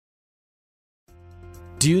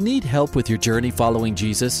Do you need help with your journey following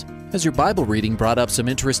Jesus? Has your Bible reading brought up some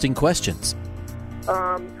interesting questions?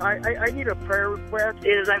 I need a prayer request.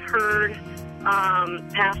 I've heard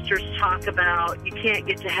pastors talk about you can't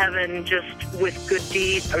get to heaven just with good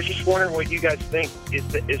deeds. I was just wondering what you guys think. Is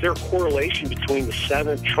there a correlation between the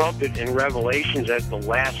seventh trumpet in Revelations as the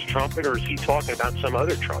last trumpet, or is he talking about some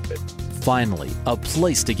other trumpet? Finally, a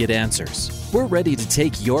place to get answers. We're ready to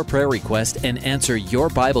take your prayer request and answer your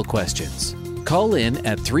Bible questions. Call in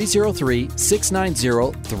at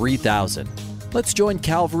 303-690-3000. Let's join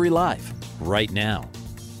Calvary Live right now.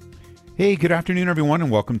 Hey, good afternoon, everyone,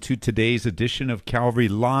 and welcome to today's edition of Calvary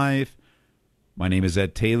Live. My name is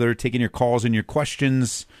Ed Taylor, taking your calls and your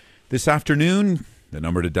questions this afternoon. The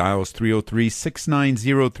number to dial is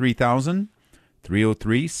 303-690-3000,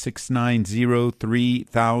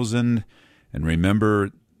 303-690-3000. And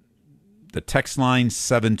remember, the text line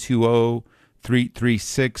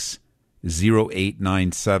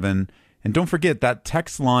 720-336-0897. And don't forget, that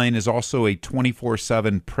text line is also a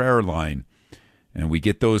 24/7 prayer line. And we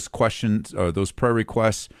get those questions or those prayer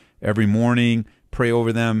requests every morning, pray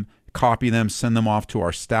over them, copy them, send them off to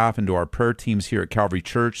our staff and to our prayer teams here at Calvary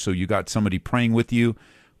Church. So you got somebody praying with you,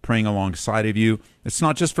 praying alongside of you. It's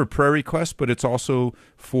not just for prayer requests, but it's also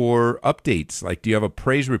for updates. Like, do you have a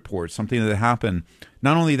praise report, something that happened?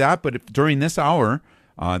 Not only that, but during this hour,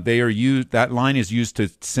 that line is used to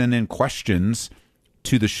send in questions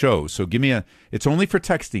to the show. So it's only for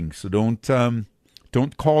texting. So don't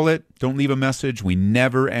call it. Don't leave a message. We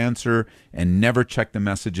never answer and never check the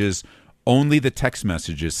messages. Only the text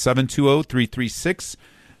messages,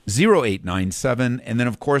 720-336-0897. And then,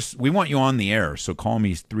 of course, we want you on the air. So call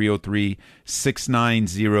me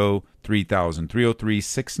 303-690-3000,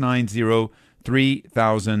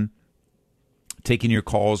 303-690-3000, taking your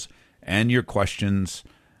calls and your questions.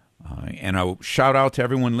 And I'll shout out to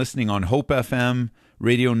everyone listening on Hope FM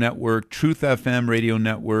Radio Network, Truth FM Radio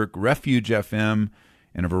Network, Refuge FM,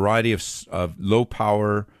 and a variety of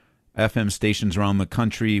low-power FM stations around the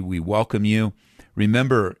country. We welcome you.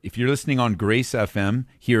 Remember, if you're listening on Grace FM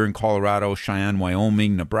here in Colorado, Cheyenne,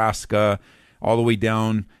 Wyoming, Nebraska, all the way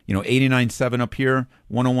down, 89.7 up here,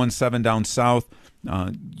 101.7 down south,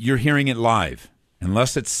 you're hearing it live.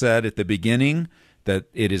 Unless it's said at the beginning that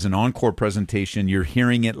it is an encore presentation, you're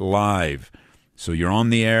hearing it live. So you're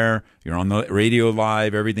on the air, you're on the radio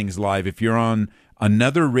live, everything's live. If you're on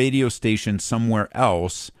another radio station somewhere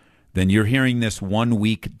else, then you're hearing this 1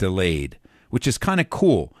 week delayed, which is kind of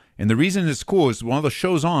cool. And the reason it's cool is while the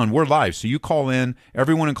show's on, we're live. So you call in,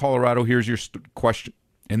 everyone in Colorado hears your question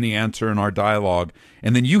and the answer in our dialogue,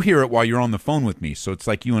 and then you hear it while you're on the phone with me. So it's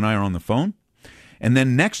like you and I are on the phone. And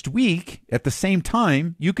then next week, at the same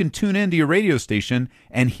time, you can tune into your radio station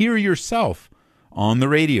and hear yourself on the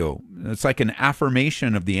radio. It's like an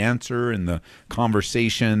affirmation of the answer and the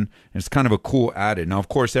conversation. And it's kind of a cool added. Now, of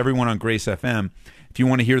course, everyone on Grace FM, if you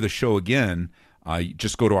want to hear the show again,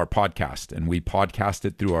 just go to our podcast. And we podcast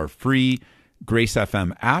it through our free Grace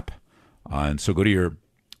FM app. And so go to your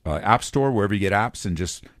app store, wherever you get apps, and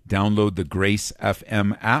just download the Grace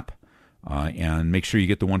FM app. And make sure you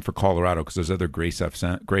get the one for Colorado, because there's other Grace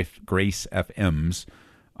FMs.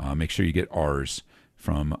 Make sure you get ours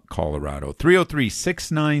from Colorado.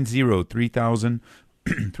 303-690-3000,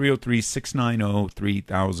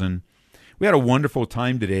 303-690-3000. We had a wonderful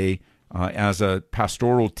time today as a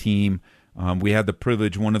pastoral team. We had the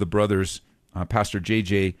privilege, one of the brothers, Pastor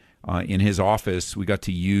JJ, in his office, we got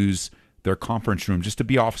to use their conference room just to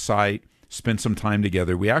be off-site, spend some time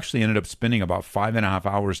together. We actually ended up spending about 5.5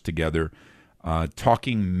 hours together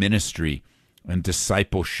talking ministry and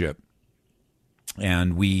discipleship.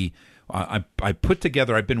 And I put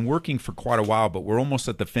together, I've been working for quite a while, but we're almost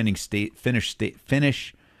at the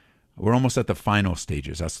we're almost at the final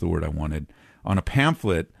stages, that's the word I wanted, on a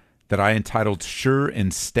pamphlet that I entitled Sure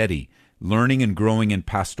and Steady, Learning and Growing in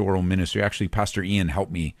Pastoral Ministry. Actually, Pastor Ian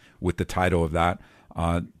helped me with the title of that.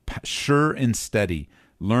 Sure and Steady,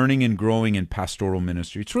 Learning and Growing in Pastoral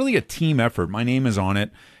Ministry. It's really a team effort. My name is on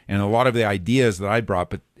it, and a lot of the ideas that I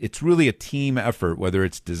brought, but it's really a team effort, whether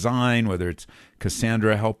it's design, whether it's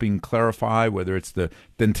Cassandra helping clarify, whether it's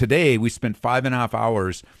then today we spent 5.5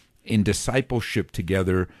 hours in discipleship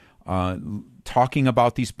together, talking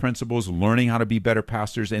about these principles, learning how to be better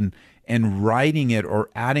pastors, and writing it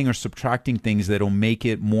or adding or subtracting things that'll make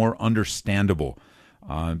it more understandable.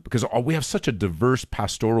 Because we have such a diverse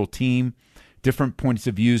pastoral team, different points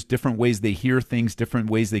of views, different ways they hear things,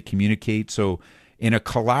 different ways they communicate. So in a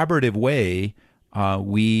collaborative way,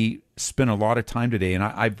 we spent a lot of time today, and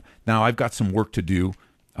I've got some work to do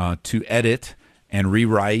to edit and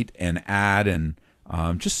rewrite and add and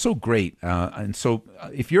Just so great. And so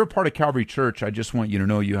if you're a part of Calvary Church, I just want you to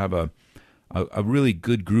know you have a really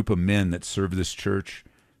good group of men that serve this church,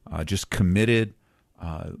 just committed,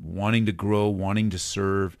 wanting to grow, wanting to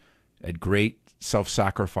serve, at great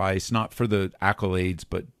self-sacrifice, not for the accolades,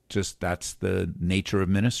 but just that's the nature of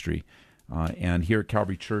ministry. And here at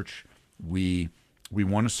Calvary Church, we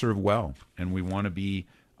want to serve well, and we want to be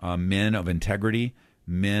men of integrity,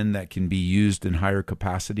 men that can be used in higher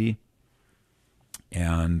capacity.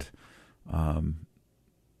 And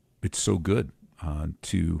it's so good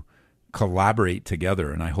to collaborate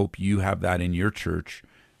together. And I hope you have that in your church,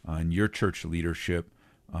 in your church leadership,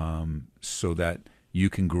 so that you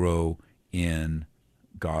can grow in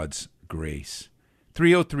God's grace.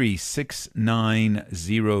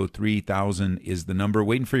 303-690-3000 is the number.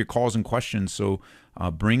 Waiting for your calls and questions, so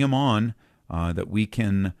bring them on that we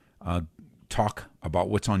can talk about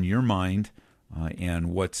what's on your mind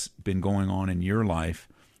and what's been going on in your life.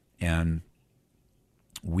 And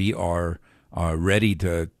we are ready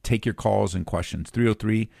to take your calls and questions.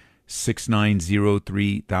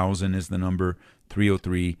 303-690-3000 is the number.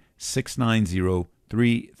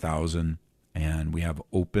 303-690-3000. And we have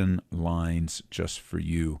open lines just for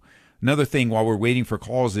you. Another thing while we're waiting for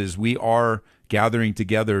calls is we are gathering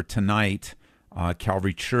together tonight.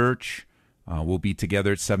 Calvary Church will be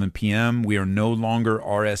together at 7 p.m. We are no longer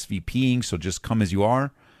RSVPing, so just come as you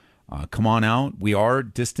are. Come on out. We are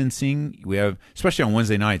distancing. We have, especially on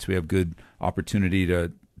Wednesday nights, we have good opportunity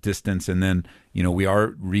to distance. And then, we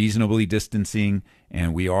are reasonably distancing,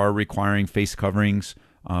 and we are requiring face coverings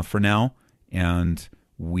for now.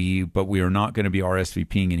 But we are not going to be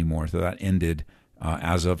RSVPing anymore. So that ended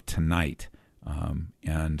as of tonight.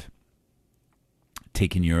 And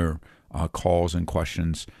taking your calls and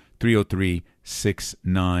questions,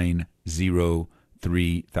 303-690-3000,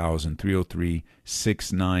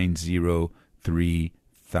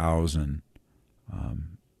 303-690-3000.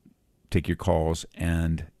 Take your calls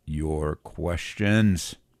and your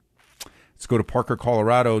questions. Let's go to Parker,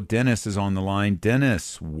 Colorado. Dennis is on the line.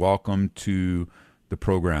 Dennis, welcome to the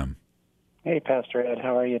program. Hey, Pastor Ed,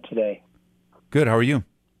 how are you today? Good. How are you?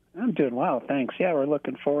 I'm doing well, thanks. Yeah, we're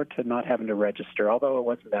looking forward to not having to register, although it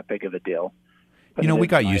wasn't that big of a deal. But we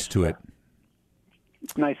got used to it.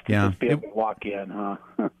 It's nice to just be able to walk in, huh?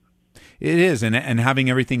 It is, and having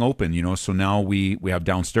everything open, so now we have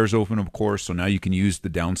downstairs open, of course, so now you can use the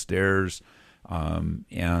downstairs.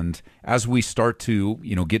 And as we start to,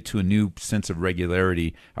 get to a new sense of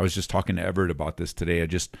regularity, I was just talking to Everett about this today. I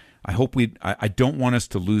don't want us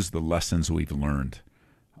to lose the lessons we've learned,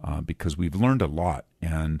 because we've learned a lot,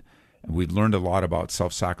 and we've learned a lot about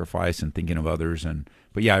self-sacrifice and thinking of others.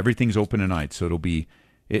 But yeah, everything's open tonight, so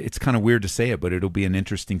it's kind of weird to say it, but it'll be an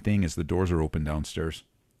interesting thing as the doors are open downstairs.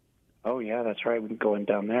 Oh yeah, that's right. We can go in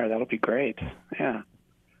down there. That'll be great. Yeah.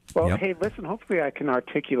 Well, Hey, listen, hopefully I can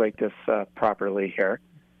articulate this properly here.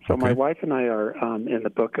 So my wife and I are in the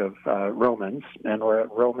book of Romans, and we're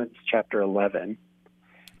at Romans chapter 11.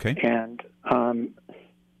 Okay. And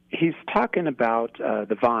he's talking about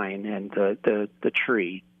the vine and the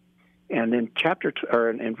tree. And in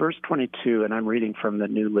in verse 22, and I'm reading from the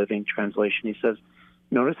New Living Translation, he says,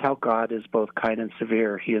 "Notice how God is both kind and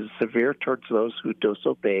severe. He is severe towards those who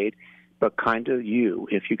disobeyed, but kind to you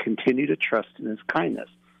if you continue to trust in his kindness.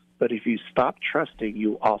 But if you stop trusting,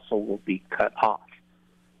 you also will be cut off."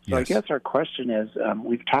 So I guess our question is,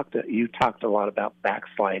 you talked a lot about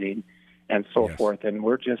backsliding and so forth, and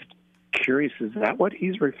we're just curious, is that what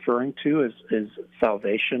he's referring to? Is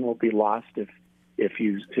salvation will be lost if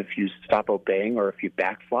you stop obeying or if you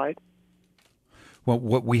backslide? Well,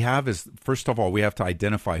 what we have is, first of all, we have to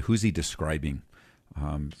identify who's he describing,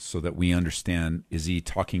 so that we understand, is he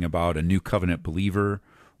talking about a new covenant believer,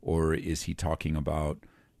 or is he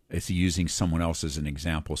using someone else as an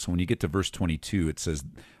example? So when you get to verse 22, it says,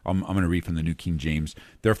 I'm going to read from the New King James,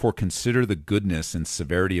 "Therefore consider the goodness and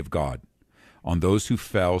severity of God. On those who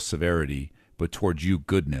fell, severity, but toward you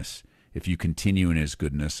goodness, if you continue in his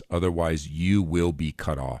goodness, otherwise you will be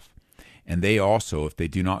cut off. And they also, if they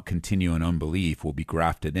do not continue in unbelief, will be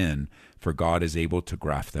grafted in, for God is able to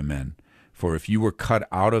graft them in. For if you were cut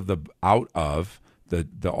out of the olive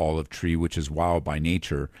tree, which is wild by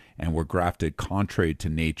nature, and were grafted contrary to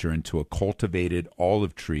nature into a cultivated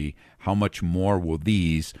olive tree, how much more will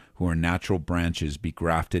these, who are natural branches, be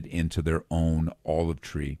grafted into their own olive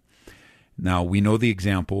tree?" Now, we know the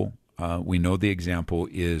example.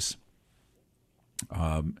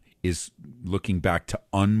 Is looking back to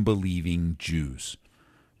unbelieving Jews,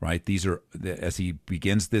 right? These are, as he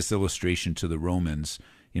begins this illustration to the Romans,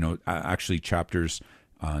 actually chapters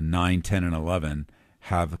 9, 10, and 11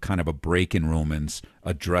 have kind of a break in Romans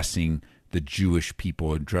addressing the Jewish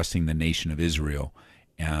people, addressing the nation of Israel.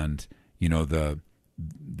 And,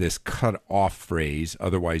 this cut off phrase,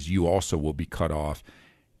 otherwise you also will be cut off,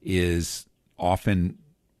 is often,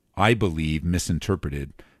 I believe,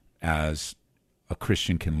 misinterpreted as a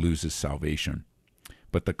Christian can lose his salvation.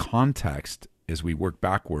 But the context, as we work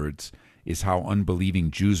backwards, is how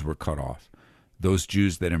unbelieving Jews were cut off. Those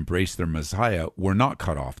Jews that embraced their Messiah were not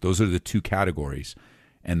cut off. Those are the two categories.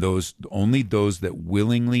 And only those that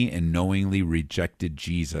willingly and knowingly rejected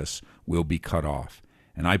Jesus will be cut off.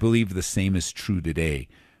 And I believe the same is true today.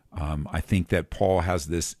 I think that Paul has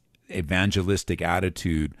this evangelistic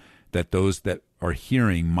attitude that those that are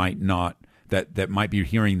hearing might be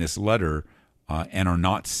hearing this letter and are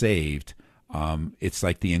not saved. It's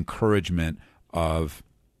like the encouragement of,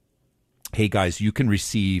 hey guys, you can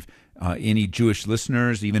receive, any Jewish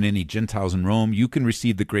listeners, even any Gentiles in Rome, you can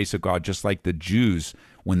receive the grace of God just like the Jews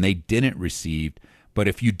when they didn't receive. But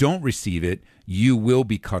if you don't receive it, you will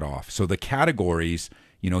be cut off. So the categories,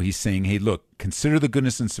 he's saying, hey, look, consider the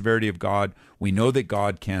goodness and severity of God. We know that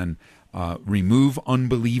God can remove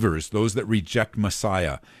unbelievers, those that reject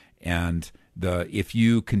Messiah. And if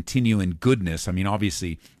you continue in goodness,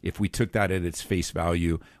 obviously, if we took that at its face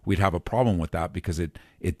value, we'd have a problem with that, because it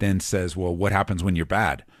then says, well, what happens when you're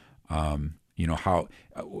bad? So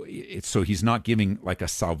he's not giving like a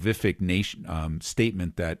salvific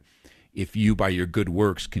statement that if you by your good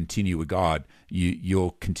works continue with God,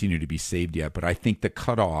 you'll continue to be saved yet. But I think the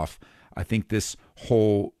cutoff, I think this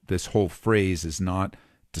whole phrase is not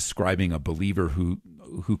describing a believer who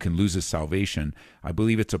can lose his salvation. I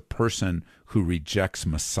believe it's a person who rejects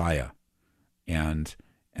Messiah. And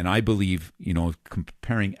I believe,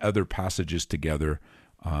 comparing other passages together,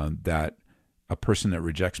 that a person that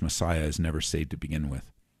rejects Messiah is never saved to begin with.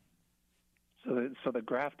 So the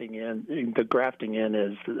grafting in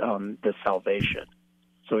is the salvation.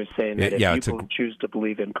 So he's saying that if you choose to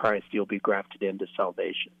believe in Christ, you'll be grafted into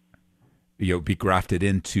salvation. You'll be grafted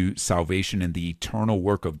into salvation and the eternal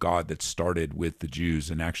work of God that started with the Jews,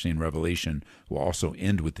 and actually in Revelation will also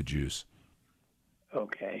end with the Jews.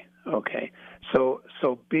 Okay. So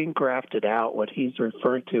being grafted out, what he's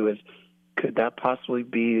referring to is, could that possibly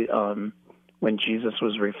be when Jesus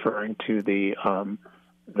was referring to the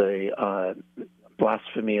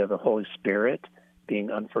blasphemy of the Holy Spirit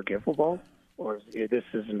being unforgivable? Or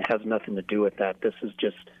has nothing to do with that? This is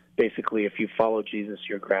just basically, if you follow Jesus,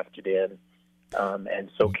 you're grafted in, and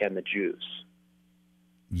so can the Jews.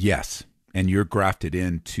 Yes, and you're grafted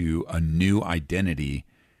into a new identity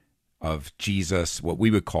of Jesus, what we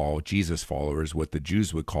would call Jesus followers, what the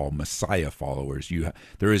Jews would call Messiah followers.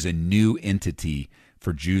 There is a new entity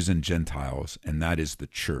for Jews and Gentiles, and that is the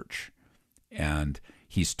church. And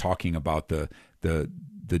he's talking about the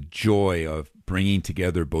joy of bringing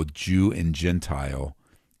together both Jew and Gentile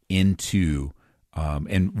into,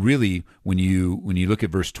 and really when you look at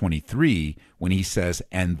verse 23, when he says,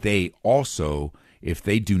 and they also, if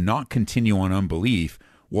they do not continue on unbelief,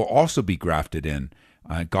 will also be grafted in.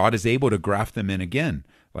 God is able to graft them in again.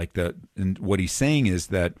 And what he's saying is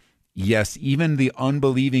that, yes, even the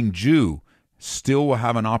unbelieving Jew still will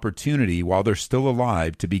have an opportunity while they're still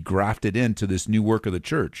alive to be grafted into this new work of the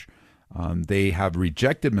church. They have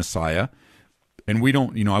rejected Messiah, and we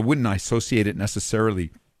don't, I wouldn't associate it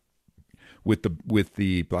necessarily with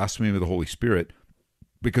the blasphemy of the Holy Spirit,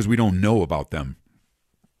 because we don't know about them.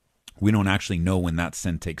 We don't actually know when that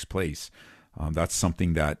sin takes place. That's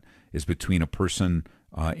something that is between a person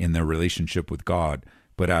in their relationship with God.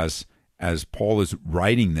 But as Paul is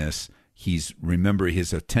writing this, remember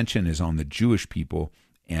his attention is on the Jewish people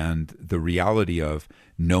and the reality of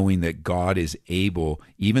knowing that God is able,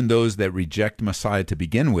 even those that reject Messiah to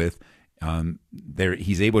begin with,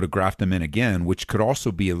 he's able to graft them in again, which could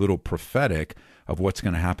also be a little prophetic of what's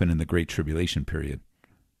going to happen in the Great Tribulation period.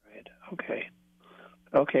 Right.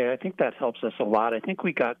 Okay, I think that helps us a lot. I think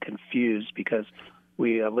we got confused because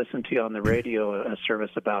we listened to you on the radio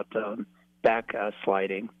service about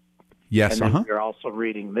backsliding. Yes, and then we were also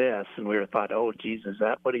reading this, and we thought, oh, geez, is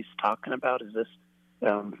that what he's talking about? Is this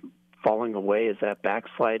falling away? Is that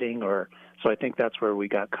backsliding? So I think that's where we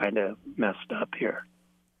got kind of messed up here.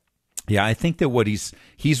 Yeah, I think that what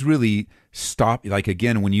he's really stopped, like,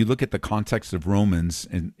 again, when you look at the context of Romans,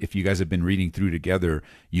 and if you guys have been reading through together,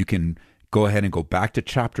 you can go ahead and go back to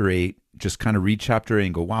chapter 8, just kind of read chapter 8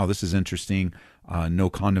 and go, wow, this is interesting. No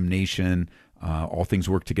condemnation. All things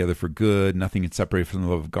work together for good. Nothing is separated from the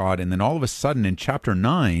love of God. And then all of a sudden in chapter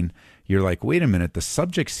 9, you're like, wait a minute, the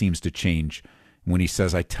subject seems to change when he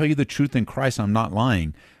says, I tell you the truth in Christ, I'm not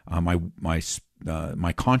lying.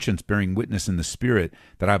 my conscience bearing witness in the Spirit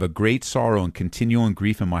that I have a great sorrow and continual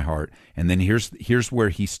grief in my heart. And then here's where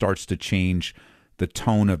he starts to change the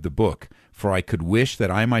tone of the book. For I could wish that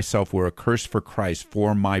I myself were accursed for Christ,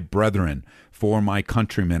 for my brethren, for my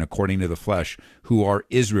countrymen according to the flesh, who are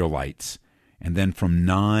Israelites. And then from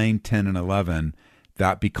 9, 10, and 11,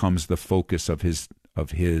 that becomes the focus of his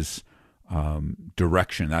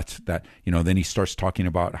direction. Then he starts talking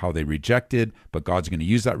about how they rejected, but God's going to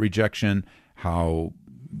use that rejection, how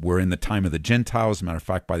we're in the time of the Gentiles. As a matter of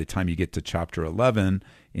fact, by the time you get to chapter 11,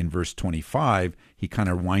 in verse 25, he kind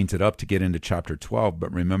of winds it up to get into chapter 12.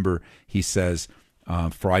 But remember, he says,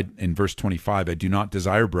 in verse 25, I do not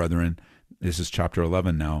desire, brethren, this is chapter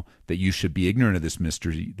 11 now, that you should be ignorant of this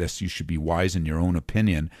mystery, that you should be wise in your own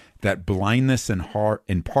opinion, that blindness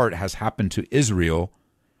in part has happened to Israel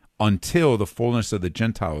until the fullness of the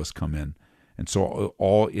Gentiles come in. And so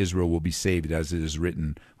all Israel will be saved, as it is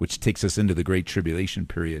written, which takes us into the Great Tribulation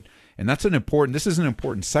period. And this is an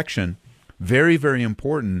important section, very, very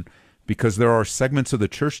important, because there are segments of the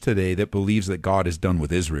church today that believes that God is done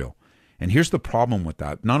with Israel. And here's the problem with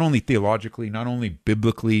that. Not only theologically, not only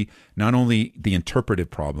biblically, not only the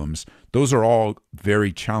interpretive problems, those are all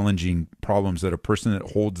very challenging problems that a person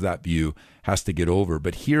that holds that view has to get over.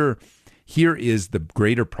 But here is the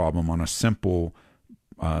greater problem on a simple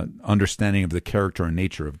understanding of the character and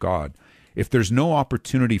nature of God. If there's no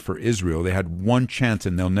opportunity for Israel, they had one chance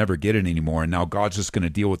and they'll never get it anymore, and now God's just going to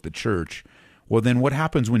deal with the church. Well, then what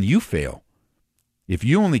happens when you fail? If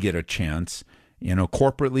you only get a chance,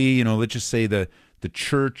 corporately, let's just say the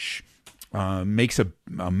church makes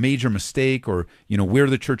a major mistake, or we're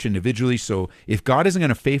the church individually. So if God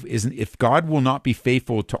if God will not be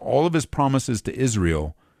faithful to all of his promises to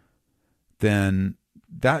Israel, then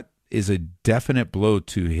that is a definite blow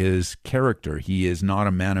to his character. He is not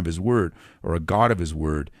a man of his word or a God of his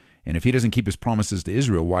word. And if he doesn't keep his promises to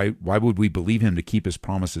Israel, why would we believe him to keep his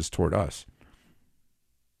promises toward us?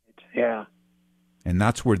 Yeah. And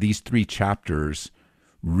that's where these 3 chapters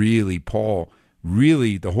the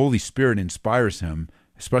Holy Spirit inspires him,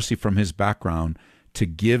 especially from his background, to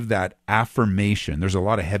give that affirmation. There's a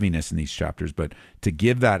lot of heaviness in these chapters, but to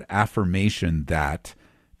give that affirmation that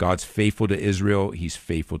God's faithful to Israel, he's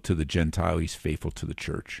faithful to the Gentile, he's faithful to the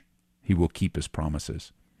church. He will keep his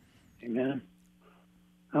promises. Amen.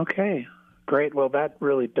 Okay, great. Well, that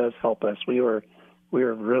really does help us. We were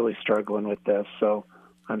really struggling with this, so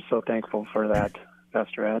I'm so thankful for that,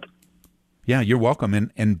 Pastor Ed. Yeah, you're welcome.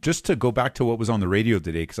 And just to go back to what was on the radio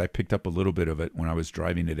today, because I picked up a little bit of it when I was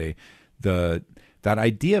driving today, that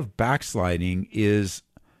idea of backsliding is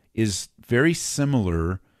very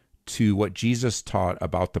similar to what Jesus taught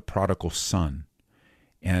about the prodigal son.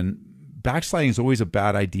 And backsliding is always a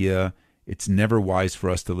bad idea. It's never wise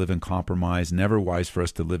for us to live in compromise, never wise for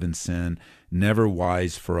us to live in sin, never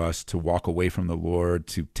wise for us to walk away from the Lord,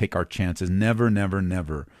 to take our chances. Never, never,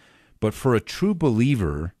 never. But for a true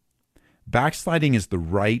believer, backsliding is the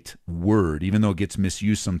right word, even though it gets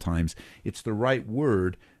misused sometimes. It's the right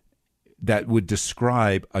word that would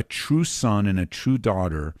describe a true son and a true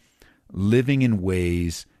daughter living in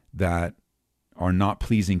ways that are not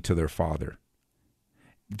pleasing to their father.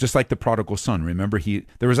 Just like the prodigal son. Remember,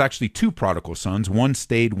 there was actually 2 prodigal sons. One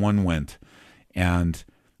stayed, one went. And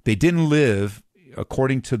they didn't live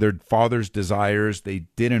according to their father's desires. They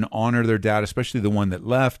didn't honor their dad, especially the one that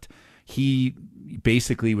left. He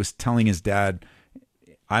basically was telling his dad,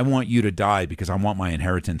 I want you to die because I want my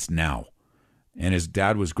inheritance now. And his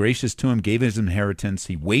dad was gracious to him, gave his inheritance.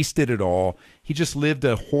 He wasted it all. He just lived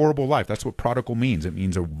a horrible life. That's what prodigal means. It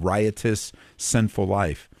means a riotous, sinful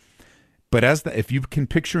life. But if you can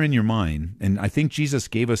picture in your mind, and I think Jesus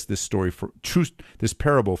gave us this story this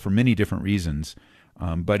parable for many different reasons.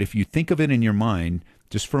 But if you think of it in your mind,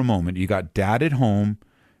 just for a moment, you got dad at home,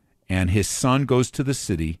 and his son goes to the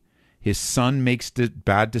city. His son makes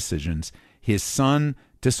bad decisions. His son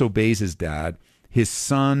disobeys his dad. His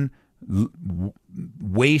son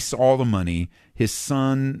wastes all the money. His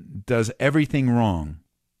son does everything wrong.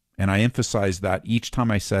 And I emphasize that each time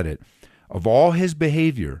I said it. Of all his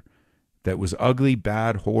behavior that was ugly,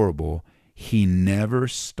 bad, horrible, he never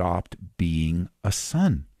stopped being a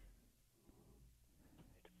son.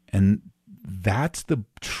 And that's the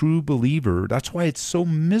true believer. That's why it's so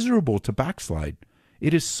miserable to backslide.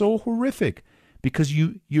 It is so horrific because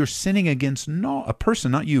you're sinning against a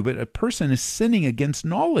person, not you, but a person is sinning against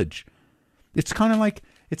knowledge. It's kind of like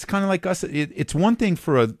us. It's one thing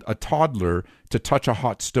for a toddler to touch a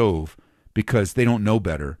hot stove because they don't know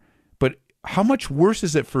better. But how much worse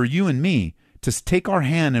is it for you and me to take our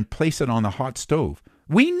hand and place it on the hot stove?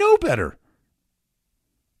 We know better.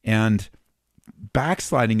 And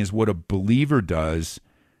backsliding is what a believer does,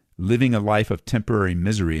 living a life of temporary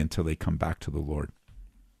misery until they come back to the Lord.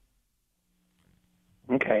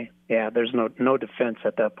 Okay. Yeah, there's no defense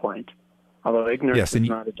at that point. Although ignorance is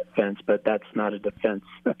not a defense, but that's not a defense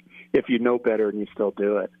if you know better and you still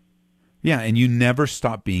do it. Yeah, and you never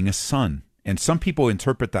stop being a son. And some people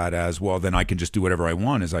interpret that as, well, then I can just do whatever I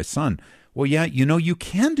want as a son. Well, yeah, you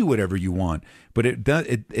can do whatever you want, but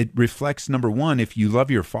it reflects, number one, if you love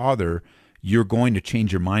your father, you're going to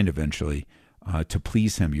change your mind eventually to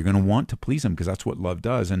please him. You're going to want to please him because that's what love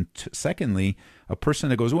does. And secondly, a person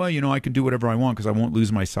that goes, well, I can do whatever I want because I won't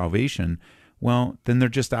lose my salvation. Well, then they're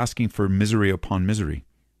just asking for misery upon misery.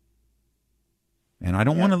 And I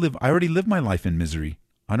don't want to live. I already lived my life in misery.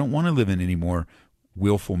 I don't want to live in any more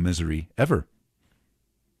willful misery ever.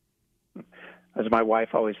 As my wife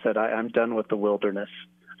always said, I'm done with the wilderness.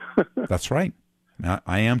 That's right.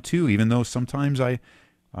 I am too, even though sometimes I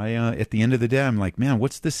at the end of the day, I'm like, man,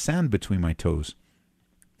 what's this sand between my toes?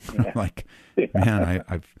 Yeah. Man,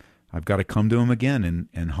 I've got to come to him again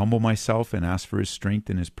and humble myself and ask for his strength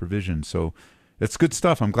and his provision. So that's good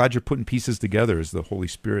stuff. I'm glad you're putting pieces together as the Holy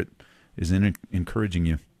Spirit is encouraging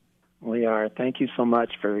you. We are. Thank you so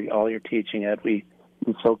much for all your teaching, Ed. We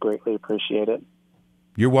so greatly appreciate it.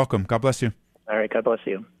 You're welcome. God bless you. All right. God bless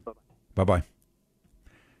you. Bye-bye.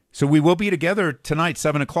 So we will be together tonight,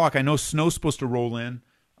 7 o'clock. I know snow's supposed to roll in,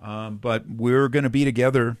 but we're going to be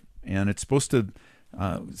together, and it's supposed to,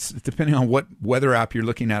 depending on what weather app you're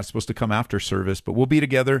looking at, it's supposed to come after service, but we'll be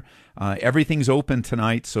together. Everything's open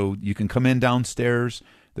tonight, so you can come in downstairs.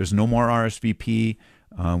 There's no more RSVP.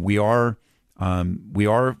 We are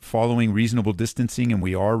following reasonable distancing, and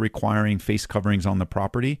we are requiring face coverings on the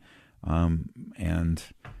property. And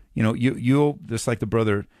you'll just like the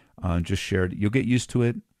brother just shared, you'll get used to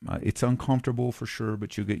it. It's uncomfortable for sure,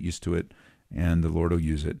 but you'll get used to it, and the Lord will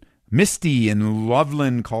use it. Misty in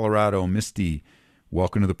Loveland, Colorado. Misty,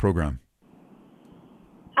 welcome to the program.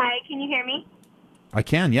 Hi, can you hear me? I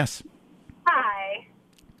can, yes. Hi.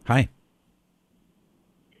 Hi.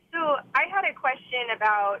 So I had a question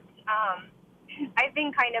about, I've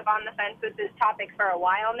been kind of on the fence with this topic for a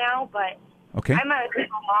while now, but okay. I'm a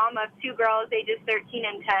single mom of two girls, ages 13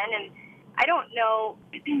 and 10, and I don't know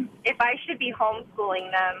if I should be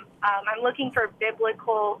homeschooling them. I'm looking for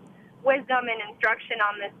biblical wisdom and instruction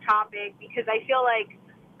on this topic because I feel like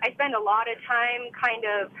I spend a lot of time kind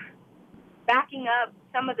of backing up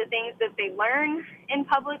some of the things that they learn in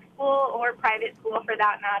public school or private school for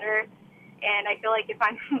that matter. And I feel like if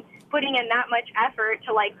I'm putting in that much effort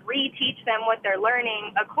to reteach them what they're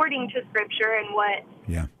learning according to Scripture and what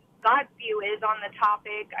God's view is on the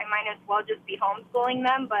topic, I might as well just be homeschooling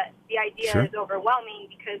them. But the idea is overwhelming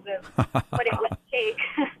because of what it would take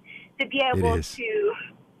to be able to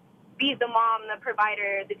be the mom, the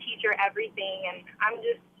provider, the teacher, everything. And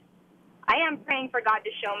I am praying for God to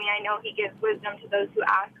show me. I know He gives wisdom to those who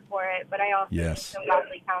ask for it, but I also need some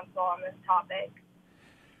godly counsel on this topic.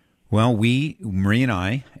 Well, Marie and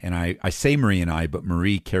I say Marie and I, but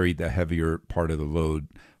Marie carried the heavier part of the load,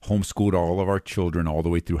 homeschooled all of our children all the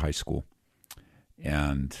way through high school.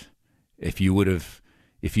 And if you would have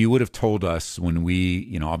told us when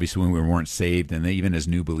we, obviously when we weren't saved and even as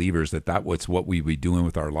new believers that was what we'd be doing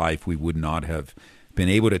with our life, we would not have been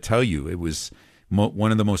able to tell you. It was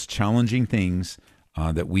one of the most challenging things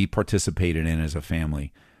that we participated in as a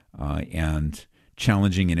family, and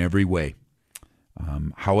challenging in every way.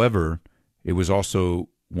 However, it was also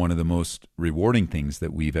one of the most rewarding things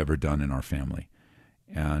that we've ever done in our family.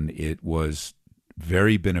 And it was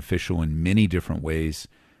very beneficial in many different ways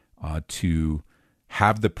to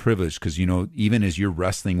have the privilege, because, even as you're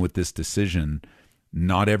wrestling with this decision,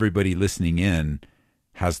 not everybody listening in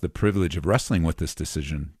has the privilege of wrestling with this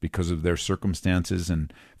decision because of their circumstances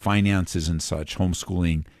and finances and such.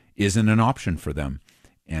 Homeschooling isn't an option for them.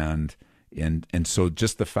 And so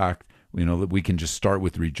just the fact that we can just start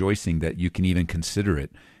with rejoicing that you can even consider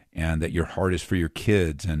it, and that your heart is for your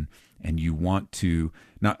kids, and you want to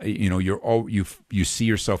not, you see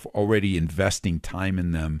yourself already investing time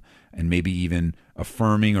in them, and maybe even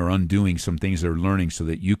affirming or undoing some things they're learning so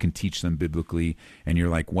that you can teach them biblically. And you're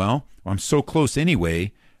like, well, I'm so close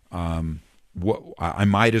anyway. I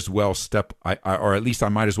might as well or at least I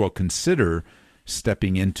might as well consider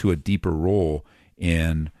stepping into a deeper role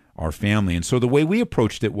in our family. And so the way we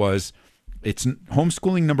approached it was,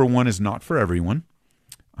 homeschooling, number one, is not for everyone.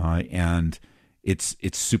 And it's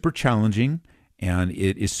super challenging, and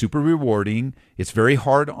it is super rewarding. It's very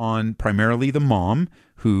hard on primarily the mom,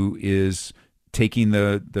 who is taking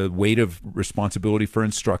the weight of responsibility for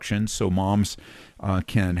instruction. So moms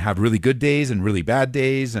can have really good days and really bad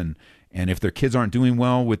days, and And if their kids aren't doing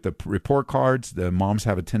well with the report cards, the moms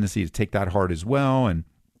have a tendency to take that hard as well, and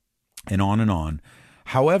on and on.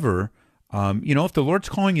 However, if the Lord's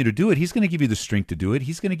calling you to do it, He's going to give you the strength to do it.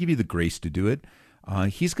 He's going to give you the grace to do it.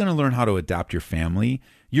 He's going to learn how to adapt your family.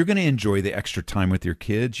 You're going to enjoy the extra time with your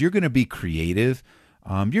kids. You're going to be creative.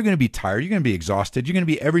 You're going to be tired. You're going to be exhausted. You're going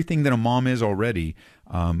to be everything that a mom is already.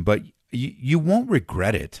 But you won't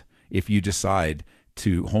regret it if you decide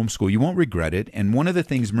to homeschool. You won't regret it. And one of the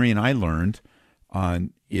things Marie and I learned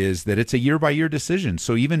is that it's a year-by-year decision.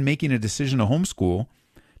 So even making a decision to homeschool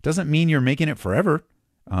doesn't mean you're making it forever.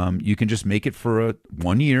 You can just make it for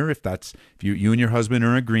 1 year if you and your husband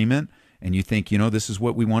are in agreement and you think, this is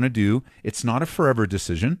what we want to do. It's not a forever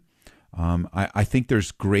decision. I think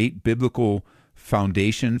there's great biblical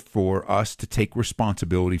foundation for us to take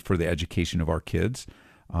responsibility for the education of our kids.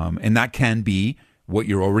 And that can be what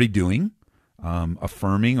you're already doing,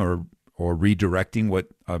 affirming or redirecting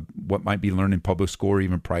what might be learned in public school or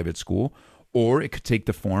even private school. Or it could take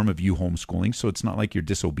the form of you homeschooling. So it's not like you're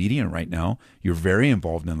disobedient right now. You're very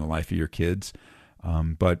involved in the life of your kids.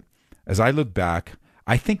 But as I look back,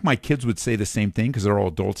 I think my kids would say the same thing because they're all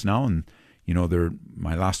adults now. And,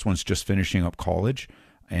 my last one's just finishing up college.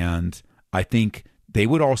 And I think they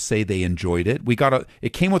would all say they enjoyed it.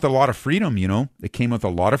 It came with a lot of freedom, It came with a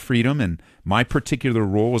lot of freedom. And my particular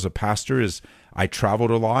role as a pastor is I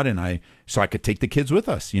traveled a lot so I could take the kids with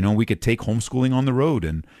us. We could take homeschooling on the road.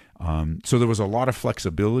 And so there was a lot of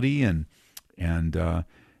flexibility and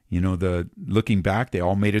the looking back, they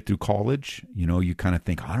all made it through college. You kind of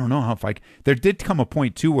think, I don't know there did come a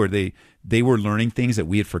point too where they were learning things that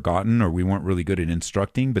we had forgotten or we weren't really good at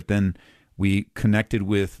instructing. But then we connected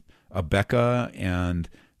with Becca and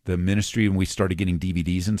the ministry and we started getting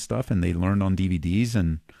DVDs and stuff and they learned on DVDs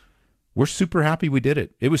and we're super happy we did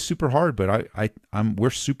it. It was super hard, but we're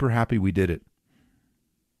super happy we did it.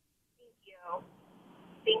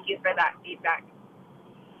 Thank you for that feedback.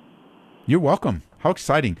 You're welcome. How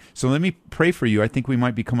exciting. So let me pray for you. I think we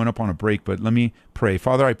might be coming up on a break, but let me pray.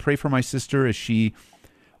 Father, I pray for my sister as she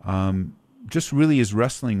just really is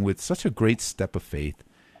wrestling with such a great step of faith.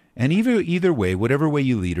 And either way, whatever way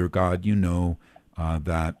you lead her, God,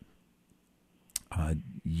 that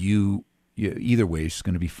either way is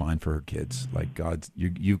going to be fine for her kids. Like God,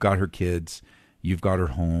 you've got her kids, you've got her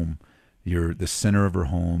home, you're the center of her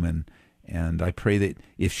home, and I pray that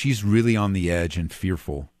if she's really on the edge and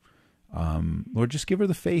fearful, Lord, just give her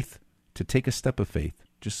the faith to take a step of faith.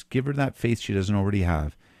 Just give her that faith she doesn't already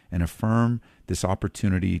have and affirm this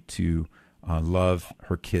opportunity to love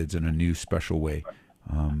her kids in a new, special way.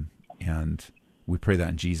 And we pray that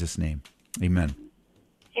in Jesus' name. Amen.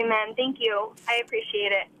 Amen. Thank you. I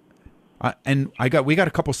appreciate it. And we got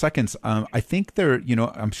a couple seconds. I think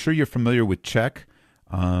I'm sure you're familiar with CHEC,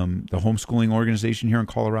 the homeschooling organization here in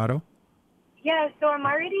Colorado. Yeah, so I'm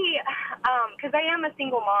already, because I am a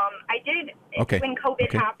single mom. I did, when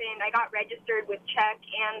COVID happened, I got registered with CHEC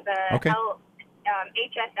and the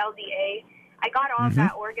HSLDA. I got all of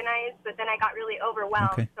that organized, but then I got really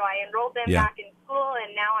overwhelmed. Okay. So I enrolled them back in school,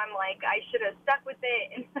 and now I'm like, I should have stuck with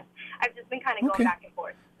it. And I've just been kind of going back and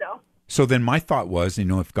forth. So then my thought was,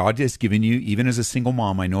 if God has given you, even as a single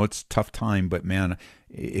mom, I know it's a tough time, but man,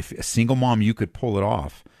 if a single mom, you could pull it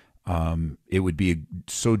off, it would be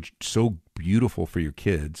so beautiful for your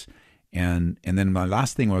kids. And then my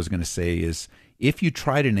last thing I was going to say is, if you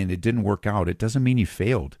tried it and it didn't work out, it doesn't mean you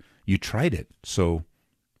failed. You tried it. So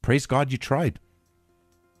praise God you tried.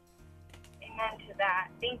 Amen to that.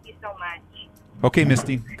 Thank you so much. Okay,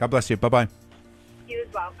 Misty. God bless you. Bye-bye. You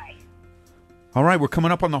as well. Bye. All right, we're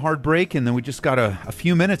coming up on the hard break, and then we just got a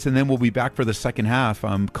few minutes, and then we'll be back for the second half.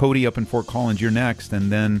 Cody up in Fort Collins, you're next, and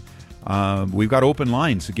then we've got open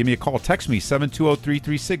lines, so give me a call. Text me,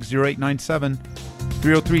 720-336-0897,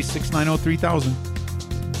 303-690-3000.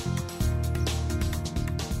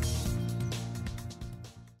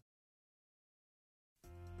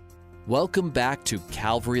 Welcome back to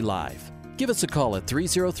Calvary Live. Give us a call at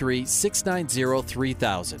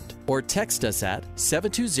 303-690-3000 or text us at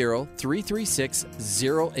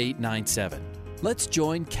 720-336-0897. Let's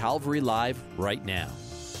join Calvary Live right now.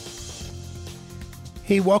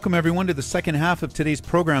 Hey, welcome everyone to the second half of today's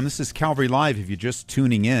program. This is Calvary Live. If you're just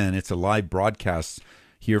tuning in, it's a live broadcast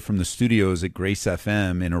here from the studios at Grace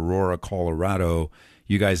FM in Aurora, Colorado.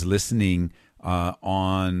 You guys listening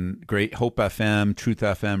on Great Hope FM, Truth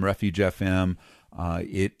FM, Refuge FM.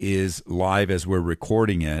 It is live as we're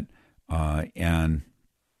recording it. And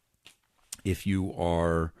if you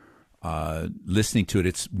are listening to it,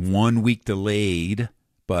 it's 1 week delayed,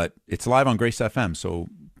 but it's live on Grace FM. So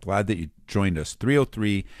Glad that you joined us.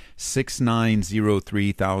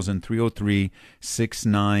 303-690-3000.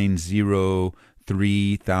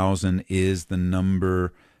 303-690-3000 is the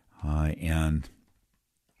number. And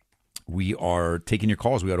we are taking your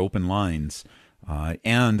calls. We got open lines.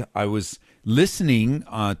 And I was listening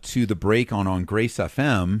to the break on Grace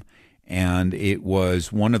FM, and it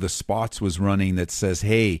was one of the spots was running that says,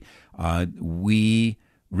 hey, we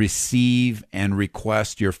receive and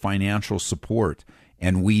request your financial support.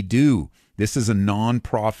 And we do. This is a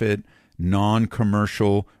nonprofit,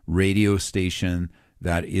 non-commercial radio station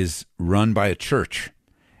that is run by a church.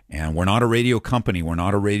 And we're not a radio company. We're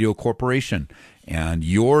not a radio corporation. And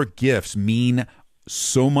your gifts mean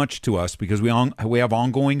so much to us because we have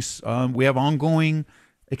ongoing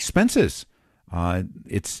expenses.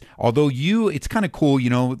 It's kind of cool,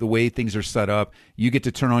 the way things are set up. You get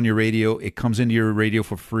to turn on your radio. It comes into your radio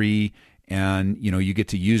for free, and you get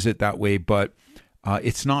to use it that way. But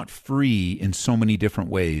it's not free in so many different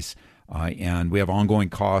ways. And we have ongoing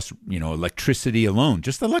costs. Electricity alone,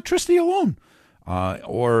 just electricity alone.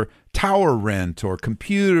 Or tower rent, or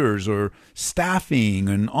computers, or staffing,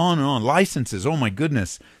 and on. Licenses. Oh my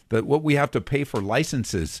goodness, what we have to pay for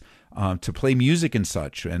licenses to play music and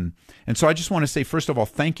such. And so I just want to say, first of all,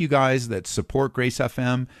 thank you guys that support Grace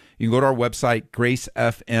FM. You can go to our website,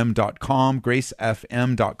 gracefm.com,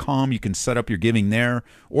 gracefm.com. You can set up your giving there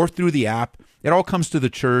or through the app. It all comes to the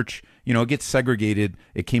church. It gets segregated.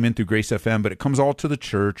 It came in through Grace FM, but it comes all to the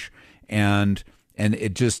church. And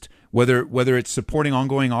it just, whether it's supporting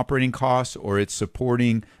ongoing operating costs or it's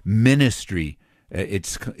supporting ministry,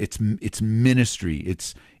 it's ministry.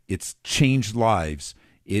 It's changed lives.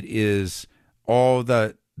 It is all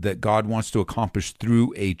that God wants to accomplish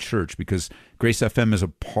through a church, because Grace FM is a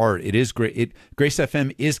part. It is great. Grace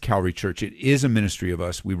FM is Calvary Church. It is a ministry of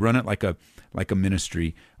us. We run it like a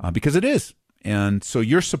ministry because it is. And so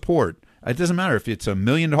your support, it doesn't matter if it's $1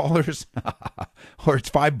 million or it's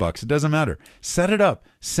 $5. It doesn't matter. Set it up,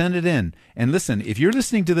 send it in. And listen, if you're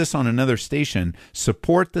listening to this on another station,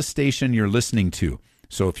 support the station you're listening to.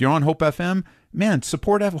 So if you're on Hope FM, man,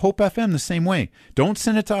 support Hope FM the same way. Don't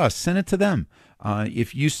send it to us, send it to them.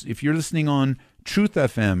 If you're listening on Truth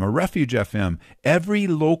FM or Refuge FM, every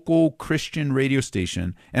local Christian radio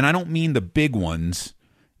station, and I don't mean the big ones,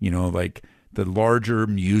 like the larger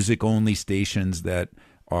music-only stations that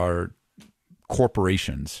are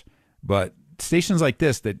corporations, but stations like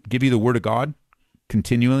this that give you the Word of God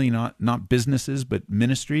continually, not businesses, but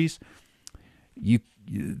ministries,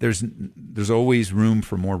 there's always room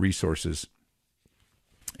for more resources.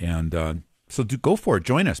 And so go for it.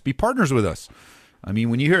 Join us. Be partners with us. I mean,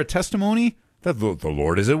 when you hear a testimony that the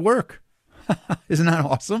Lord is at work, isn't that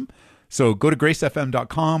awesome? So go to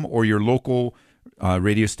gracefm.com or your local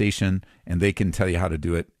radio station, and they can tell you how to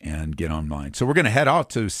do it and get online. So we're going to head out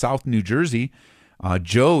to South New Jersey.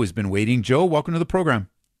 Joe has been waiting. Joe, welcome to the program.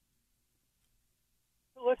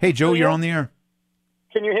 Hey, Joe, you're on the air.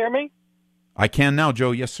 Can you hear me? I can now,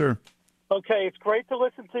 Joe. Yes, sir. Okay, it's great to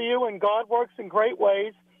listen to you, and God works in great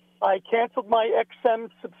ways. I canceled my XM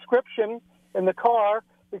subscription in the car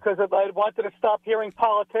because I wanted to stop hearing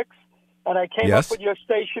politics, and I came up with your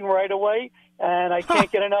station right away, and I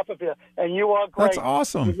can't get enough of you. And you are great. That's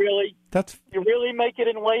awesome. You really make it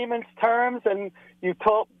in layman's terms, and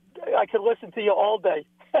I could listen to you all day.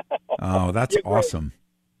 Oh, that's awesome.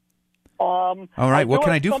 All right, what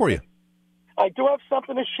can I do for you? I do have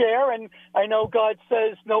something to share, and I know God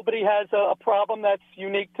says nobody has a problem that's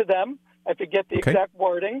unique to them. I forget the exact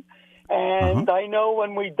wording. And I know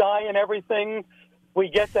when we die and everything, we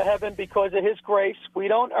get to heaven because of His grace. We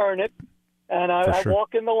don't earn it. And I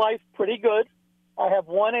walk in the life pretty good. I have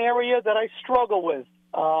one area that I struggle with.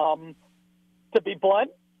 To be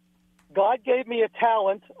blunt, God gave me a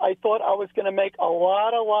talent I thought I was going to make a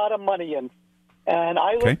lot of money in. And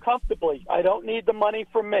I live comfortably. I don't need the money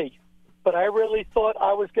for me. But I really thought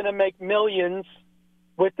I was going to make millions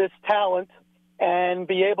with this talent and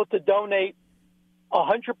be able to donate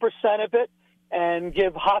 100% of it and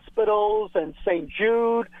give hospitals and St.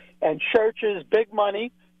 Jude and churches big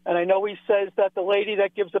money. And I know He says that the lady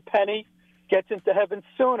that gives a penny gets into heaven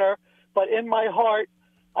sooner. But in my heart,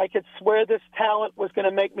 I could swear this talent was going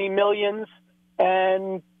to make me millions,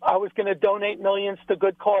 and I was going to donate millions to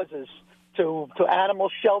good causes, to animal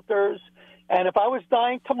shelters. And if I was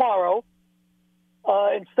dying tomorrow,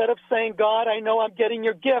 instead of saying, God, I know I'm getting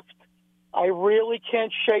your gift, I really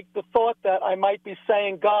can't shake the thought that I might be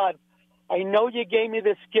saying, God, I know you gave me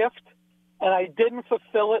this gift, and I didn't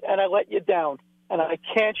fulfill it, and I let you down. And I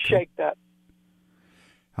can't shake that.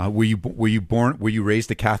 Were you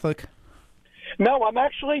raised a Catholic? No, I'm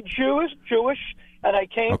actually Jewish, and I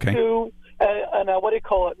came to what do you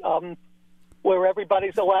call it? Where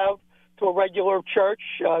everybody's allowed to a regular church.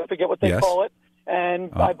 I forget what they call it.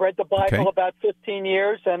 And I've read the Bible about 15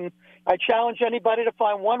 years, and I challenge anybody to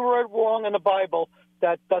find one word wrong in the Bible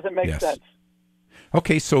that doesn't make sense.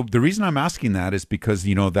 Okay, so the reason I'm asking that is because,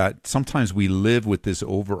 that sometimes we live with this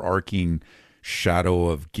overarching shadow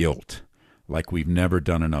of guilt, like we've never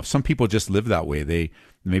done enough. Some people just live that way.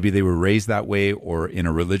 Maybe they were raised that way, or in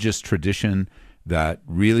a religious tradition that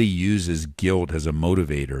really uses guilt as a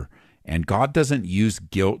motivator. And God doesn't use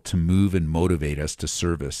guilt to move and motivate us to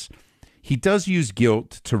service. He does use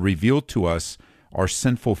guilt to reveal to us our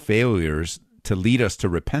sinful failures, to lead us to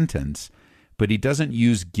repentance, but he doesn't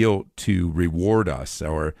use guilt to reward us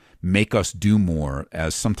or make us do more,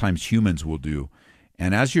 as sometimes humans will do.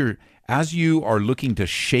 And as you are looking to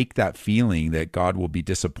shake that feeling that God will be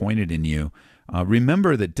disappointed in you,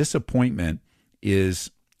 remember that disappointment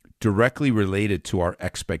is directly related to our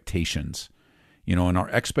expectations. And our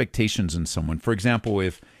expectations in someone. For example,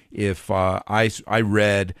 if I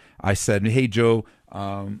said, "Hey Joe,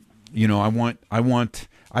 I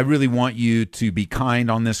really want you to be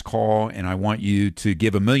kind on this call, and I want you to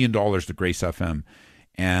give $1 million to Grace FM,"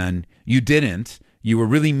 and you didn't. You were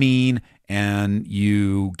really mean, and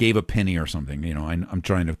you gave a penny or something. I'm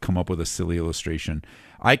trying to come up with a silly illustration.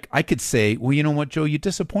 I could say, "Well, you know what, Joe, you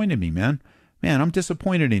disappointed me, man. I'm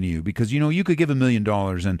disappointed in you because, you could give $1 million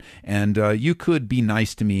and you could be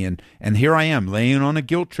nice to me. And here I am laying on a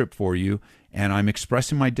guilt trip for you, and I'm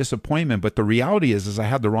expressing my disappointment. But the reality is I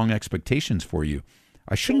had the wrong expectations for you.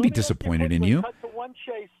 I shouldn't be disappointed in you." Cut to one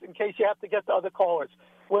chase in case you have to get to other callers.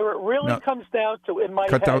 Where it really comes down to, in my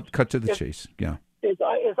head. Cut to the is, chase, yeah. Is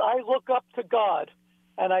I look up to God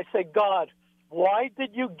and I say, "God, why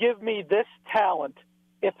did you give me this talent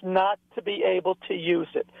if not to be able to use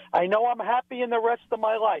it? I know I'm happy in the rest of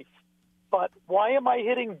my life, but why am I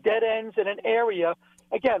hitting dead ends in an area?"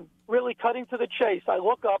 Again, really cutting to the chase, I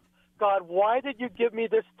look up, "God, why did you give me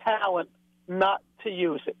this talent not to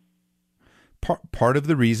use it?" Part of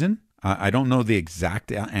the reason, I don't know the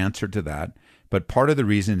exact answer to that, but part of the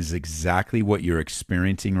reason is exactly what you're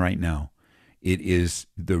experiencing right now. It is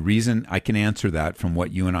the reason I can answer that from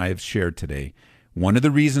what you and I have shared today. One of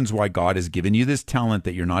the reasons why God has given you this talent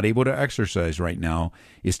that you're not able to exercise right now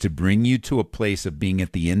is to bring you to a place of being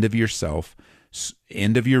at the end of yourself,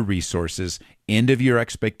 end of your resources, end of your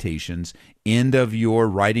expectations, end of your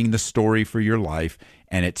writing the story for your life,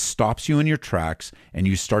 and it stops you in your tracks, and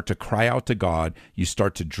you start to cry out to God, you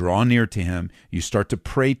start to draw near to Him, you start to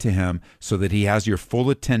pray to Him so that He has your full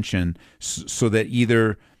attention, so that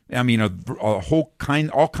either, all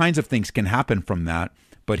kinds of things can happen from that,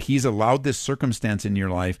 but He's allowed this circumstance in your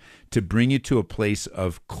life to bring you to a place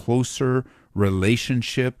of closer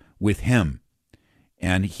relationship with Him.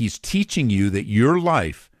 And He's teaching you that your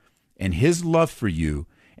life and His love for you,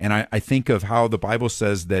 and I think of how the Bible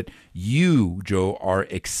says that you, Joe, are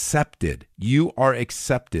accepted. You are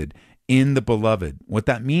accepted in the Beloved. What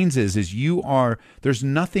that means is there's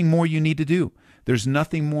nothing more you need to do. There's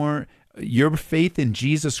nothing more. Your faith in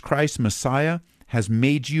Jesus Christ, Messiah, has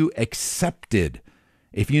made you accepted.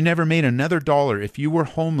 If you never made another dollar, if you were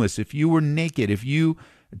homeless, if you were naked, if you,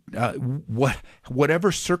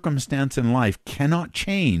 whatever circumstance in life cannot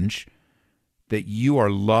change that you are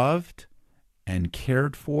loved and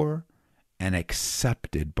cared for and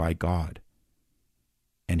accepted by God.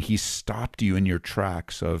 And He stopped you in your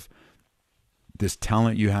tracks of this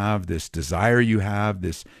talent you have, this desire you have,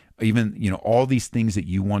 this even, all these things that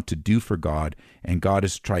you want to do for God. And God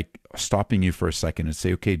is stopping you for a second and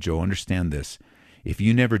say, "Okay, Joe, understand this. If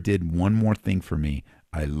you never did one more thing for me,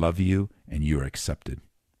 I love you and you're accepted."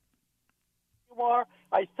 You are,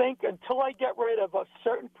 I think, until I get rid of a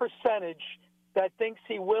certain percentage that thinks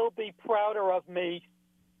He will be prouder of me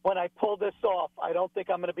when I pull this off, I don't think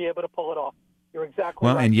I'm going to be able to pull it off. You're exactly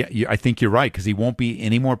right. Well, and yeah, I think you're right, because He won't be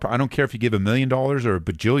any more. I don't care if you give $1 million or a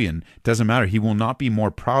bajillion. It doesn't matter. He will not be more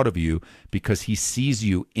proud of you because He sees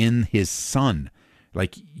you in His Son.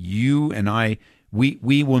 Like you and I, we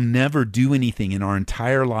will never do anything in our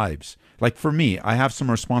entire lives. Like for me, I have some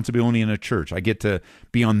responsibility in a church. I get to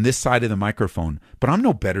be on this side of the microphone, but I'm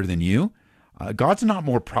no better than you. God's not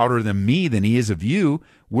more prouder than me than He is of you.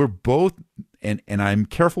 We're both, and I'm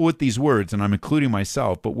careful with these words, and I'm including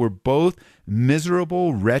myself, but we're both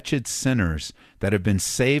miserable, wretched sinners that have been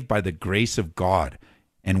saved by the grace of God.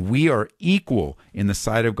 And we are equal in the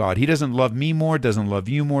sight of God. He doesn't love me more, doesn't love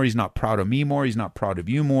you more. He's not proud of me more. He's not proud of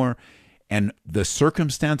you more. And the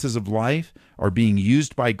circumstances of life are being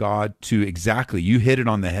used by God to exactly, you hit it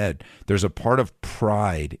on the head. There's a part of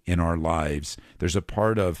pride in our lives. There's a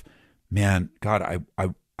part of, man, God,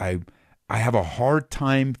 I I have a hard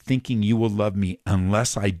time thinking you will love me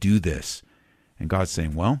unless I do this. And God's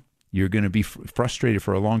saying, well, you're going to be frustrated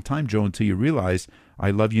for a long time, Joe, until you realize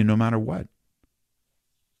I love you no matter what.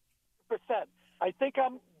 I think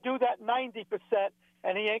I'm do that 90%,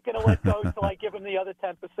 and he ain't going to let go until I give him the other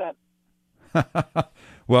 10%.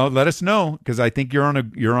 Well, let us know, because I think you're on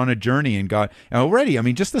a journey in God. And already, I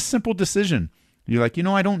mean, just a simple decision. You're like,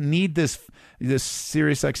 I don't need this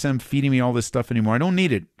Sirius XM feeding me all this stuff anymore. I don't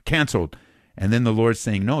need it. Canceled. And then the Lord's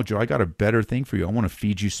saying, no, Joe, I got a better thing for you. I want to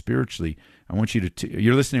feed you spiritually. I want you to.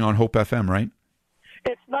 You're listening on Hope FM, right?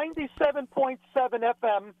 It's 97.7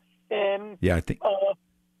 FM in in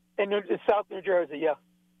South New Jersey. Yeah.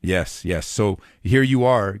 Yes. So here you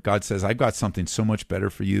are. God says, I've got something so much better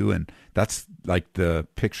for you, and that's like the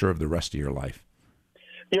picture of the rest of your life.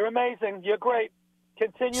 You're amazing. You're great.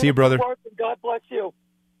 Continue. See you, brother. Work, and God bless you.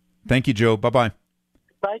 Thank you, Joe. Bye-bye.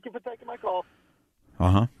 Thank you for taking my call.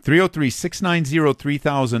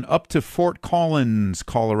 303-690-3000 up to Fort Collins,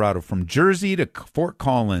 Colorado. From Jersey to Fort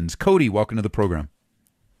Collins. Cody, welcome to the program.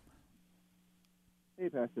 Hey,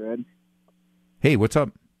 Pastor Ed. Hey, what's up?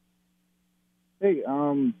 Hey,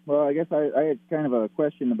 well, I guess I had kind of a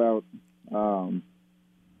question about, I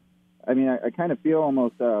kind of feel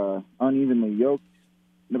almost unevenly yoked,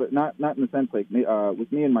 but not in the sense like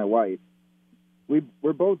with me and my wife.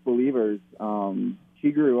 We're both believers.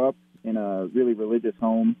 She grew up in a really religious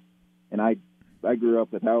home, and I grew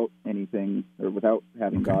up without anything or without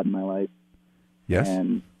having God in my life. Yes.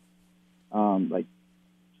 And so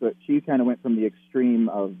she kind of went from the extreme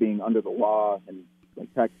of being under the law and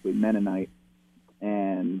like practically Mennonite,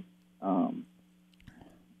 and so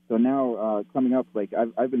now coming up, like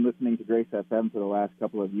I've been listening to Grace FM for the last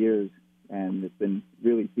couple of years, and it's been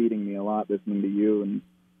really feeding me a lot listening to you and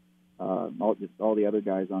all the other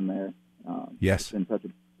guys on there. Yes. It's been such a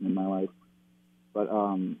in my life. But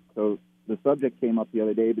so the subject came up the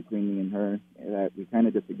other day between me and her that we kind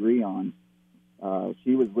of disagree on.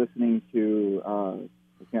 She was listening to I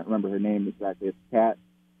can't remember her name exactly. It's Pat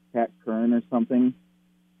Kern or something.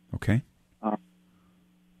 Okay.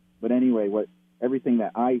 But anyway, everything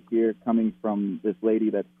that I hear coming from this lady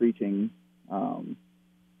that's preaching,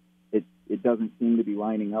 it doesn't seem to be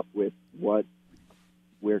lining up with what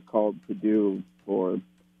we're called to do for.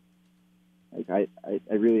 Like I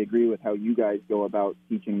really agree with how you guys go about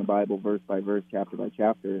teaching the Bible verse by verse, chapter by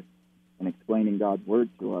chapter, and explaining God's word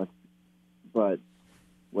to us. But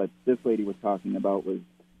what this lady was talking about was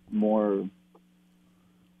more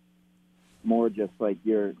just like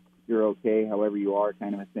you're okay however you are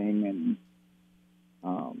kind of a thing.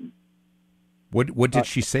 And what did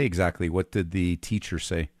she say exactly? What did the teacher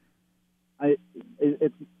say?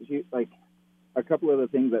 She like. A couple of the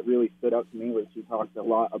things that really stood out to me was she talked a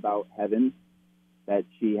lot about heaven, that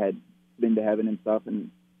she had been to heaven and stuff, and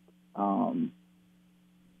I'm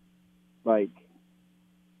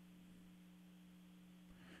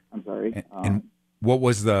sorry. And what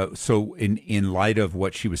was so in light of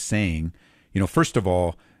what she was saying, first of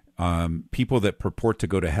all, people that purport to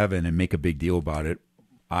go to heaven and make a big deal about it,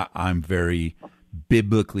 I'm very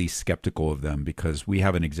biblically skeptical of them, because we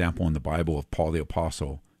have an example in the Bible of Paul the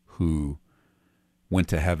Apostle who went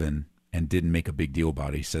to heaven and didn't make a big deal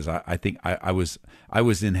about it. He says, I think I was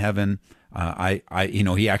in heaven.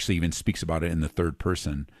 He actually even speaks about it in the third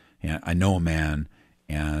person. And I know a man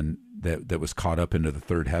and that was caught up into the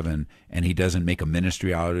third heaven, and he doesn't make a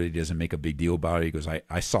ministry out of it. He doesn't make a big deal about it. He goes,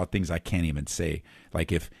 I saw things I can't even say.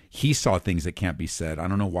 Like if he saw things that can't be said, I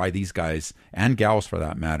don't know why these guys and gals for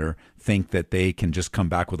that matter think that they can just come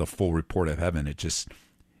back with a full report of heaven.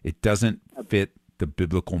 It doesn't fit the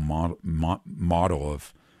biblical model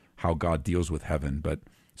of how God deals with heaven. But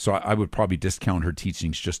so I would probably discount her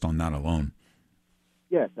teachings just on that alone.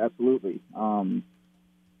 Yes, absolutely. So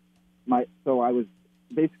I was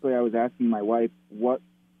asking my wife, what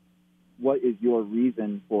is your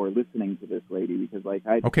reason for listening to this lady? Because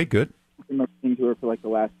okay, good. I've been listening to her for like the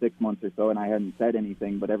last 6 months or so, and I hadn't said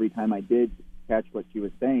anything. But every time I did catch what she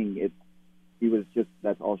was saying,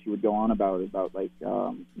 that's all she would go on about like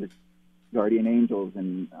guardian angels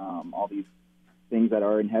and all these things that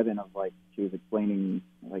are in heaven. Of like she was explaining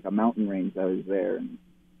like a mountain range that was there and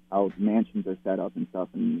how mansions are set up and stuff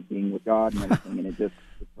and being with God and everything. And it's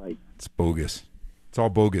like it's bogus. It's all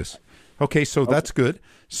bogus. Okay, so that's good.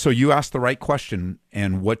 So you asked the right question,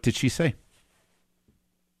 and what did she say?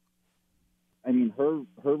 I mean, her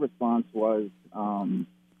response was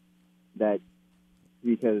that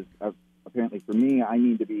because apparently for me, I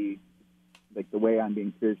need to be like the way I'm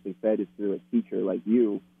being spiritually fed is through a teacher like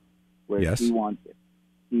you, where yes. he's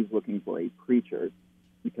looking for a preacher,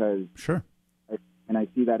 because sure. I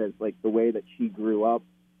see that as like the way that she grew up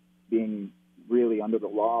being really under the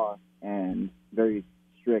law and very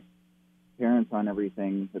strict parents on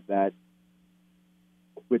everything,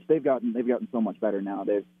 which they've gotten so much better now.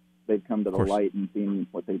 They've come to the light and seen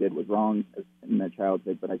what they did was wrong in their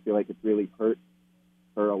childhood, but I feel like it's really hurt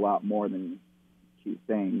her a lot more than she's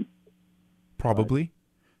saying. Probably.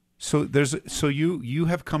 So you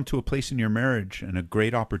have come to a place in your marriage and a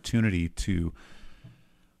great opportunity to,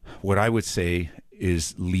 what I would say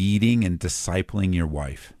is, leading and discipling your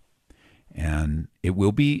wife. And it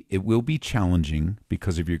will be challenging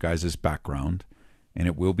because of your guys' background, and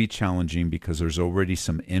it will be challenging because there's already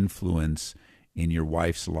some influence in your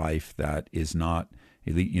wife's life that is not,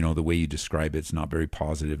 the way you describe it's not very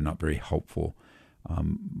positive, not very helpful.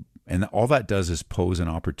 And all that does is pose an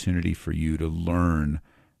opportunity for you to learn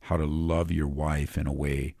how to love your wife in a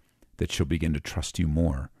way that she'll begin to trust you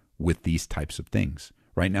more with these types of things.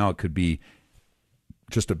 Right now, it could be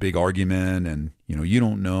just a big argument and, you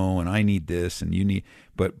don't know, and I need this and you need,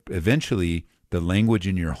 but eventually the language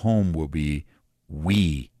in your home will be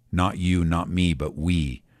we, not you, not me, but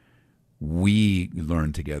we. We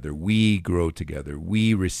learn together. We grow together.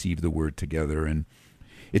 We receive the word together. And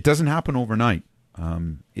it doesn't happen overnight.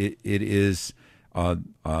 It is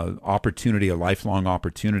opportunity, a lifelong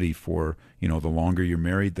opportunity for, the longer you're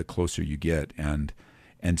married, the closer you get. And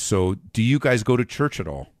so do you guys go to church at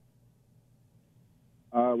all?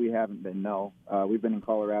 We haven't been, no. We've been in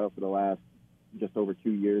Colorado for the last just over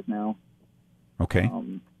 2 years now. Okay.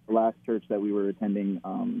 The last church that we were attending,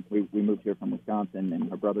 we moved here from Wisconsin, and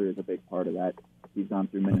her brother is a big part of that. He's gone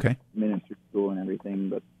through ministry school and everything,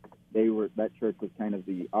 but that church was kind of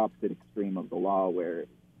the opposite extreme of the law, where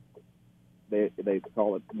they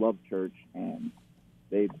call it love church, and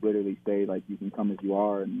they literally say, like, you can come as you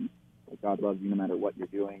are, and like, God loves you no matter what you're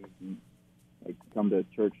doing. And, like, come to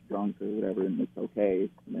church drunk or whatever, and it's okay.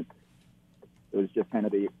 And it was just kind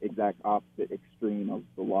of the exact opposite extreme of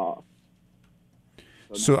the law.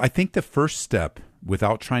 So I think the first step,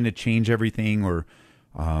 without trying to change everything, or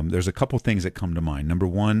there's a couple things that come to mind. Number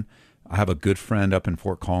one, I have a good friend up in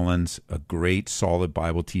Fort Collins, a great, solid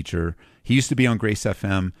Bible teacher. He used to be on Grace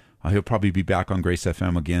FM. He'll probably be back on Grace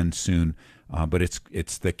FM again soon. But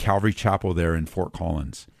it's the Calvary Chapel there in Fort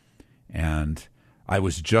Collins. And I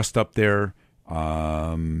was just up there,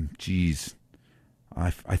 I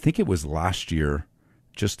think it was last year,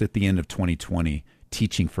 just at the end of 2020,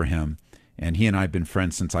 teaching for him. And he and I have been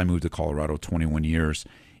friends since I moved to Colorado 21 years.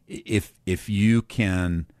 If you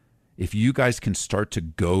guys can start to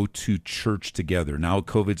go to church together, now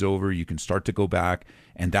COVID's over, you can start to go back.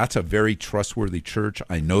 And that's a very trustworthy church.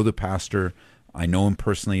 I know the pastor. I know him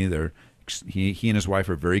personally. He and his wife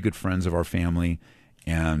are very good friends of our family.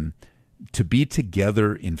 And to be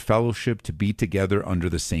together in fellowship, to be together under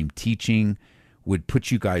the same teaching would put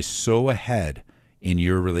you guys so ahead in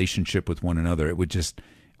your relationship with one another. It would just,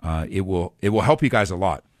 it will help you guys a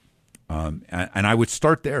lot. And I would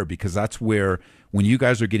start there, because that's where, when you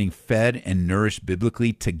guys are getting fed and nourished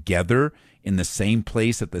biblically together in the same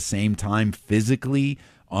place at the same time, physically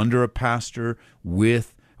under a pastor we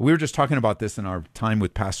were just talking about this in our time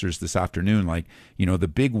with pastors this afternoon. Like, the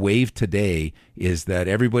big wave today is that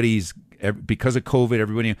because of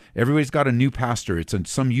COVID, everybody's got a new pastor. It's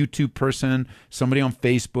some YouTube person, somebody on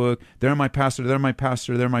Facebook. They're my pastor, they're my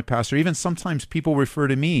pastor, they're my pastor. Even sometimes people refer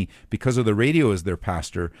to me because of the radio as their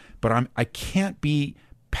pastor, but I can't be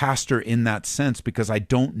pastor in that sense because I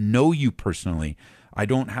don't know you personally. I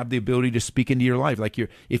don't have the ability to speak into your life. Like,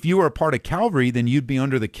 if you were a part of Calvary, then you'd be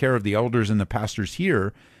under the care of the elders and the pastors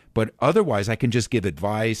here. But otherwise, I can just give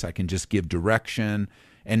advice. I can just give direction.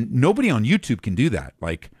 And nobody on YouTube can do that.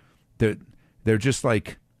 Like, they're just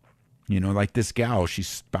like, like this gal, she's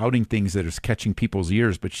spouting things that is catching people's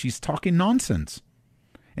ears, but she's talking nonsense.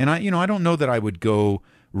 And I don't know that I would go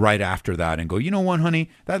right after that and go, you know what, honey,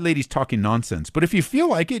 that lady's talking nonsense. But if you feel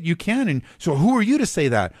like it, you can. And so who are you to say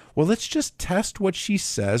that? Well, let's just test what she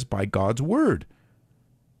says by God's word.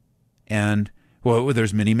 And, well,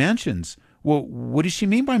 there's many mansions. Well, what does she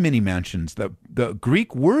mean by many mansions? The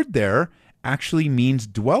Greek word there actually means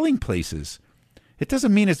dwelling places. It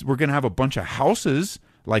doesn't mean we're going to have a bunch of houses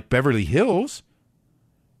like Beverly Hills.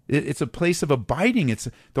 It's a place of abiding. It's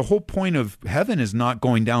the whole point of heaven is not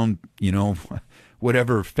going down,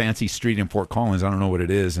 whatever fancy street in Fort Collins, I don't know what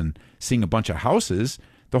it is, and seeing a bunch of houses.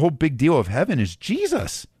 The whole big deal of heaven is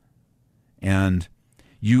Jesus. And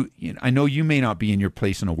I know you may not be in your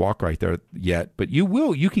place in a walk right there yet, but you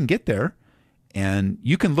will. You can get there, and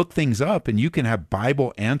you can look things up, and you can have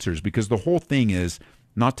Bible answers, because the whole thing is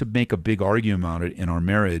not to make a big argument about it in our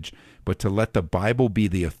marriage, but to let the Bible be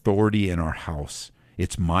the authority in our house.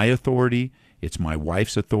 It's my authority. It's my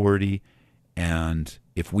wife's authority. And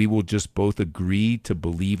if we will just both agree to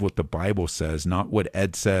believe what the Bible says, not what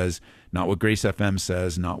Ed says, not what Grace FM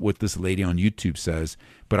says, not what this lady on YouTube says,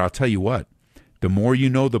 but I'll tell you what, the more you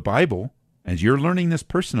know the Bible, as you're learning this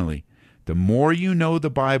personally, the more you know the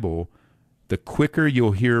Bible, the quicker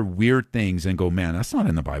you'll hear weird things and go, man, that's not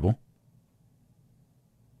in the Bible.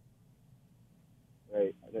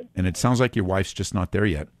 Right. And it sounds like your wife's just not there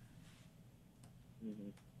yet.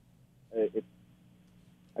 Mm-hmm.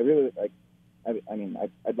 I really like. I mean,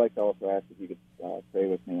 I'd like to also ask if you could pray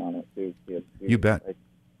with me on it too. You bet. I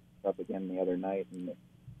up again the other night, and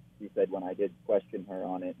she said when I did question her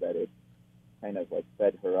on it that it kind of like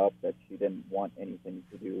fed her up, that she didn't want anything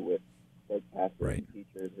to do with like pastors and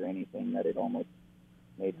teachers or anything, that it almost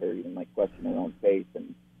made her even like question her own faith,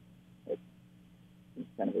 and it's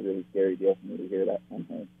kind of a really scary deal for me to hear that from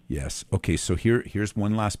her. Yes. Okay. So here's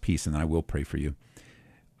one last piece, and I will pray for you.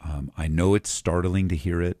 I know it's startling to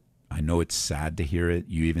hear it. I know it's sad to hear it.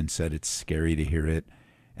 You even said it's scary to hear it,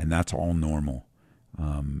 and that's all normal.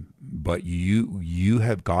 But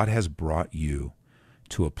God has brought you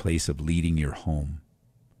to a place of leading your home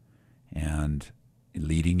and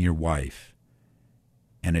leading your wife.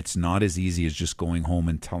 And it's not as easy as just going home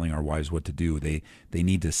and telling our wives what to do. They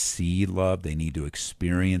need to see love. They need to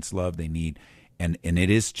experience love. And it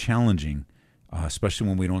is challenging, especially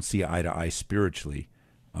when we don't see eye to eye spiritually.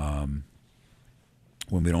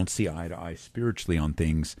 When we don't see eye to eye spiritually on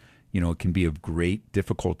things, it can be of great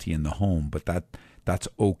difficulty in the home, but that's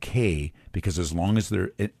okay, because as long as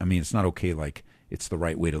it's not okay like it's the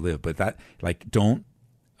right way to live, but don't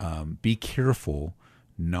be careful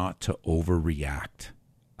not to overreact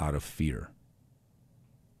out of fear.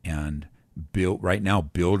 And build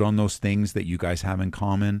on those things that you guys have in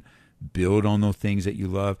common. Build on those things that you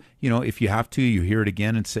love. If you have to, you hear it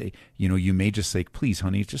again and say, you may just say, please,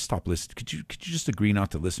 honey, just stop listening. Could you just agree not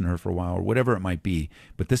to listen to her for a while, or whatever it might be.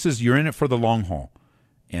 But you're in it for the long haul.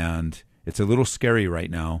 And it's a little scary right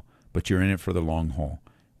now, but you're in it for the long haul.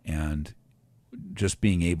 And just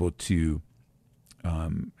being able to,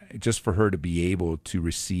 just for her to be able to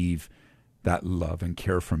receive that love and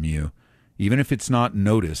care from you, even if it's not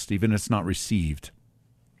noticed, even if it's not received,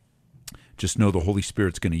 just know the Holy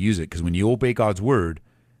Spirit's going to use it, because when you obey God's word,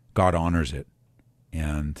 God honors it.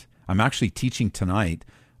 And I'm actually teaching tonight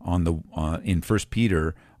on in 1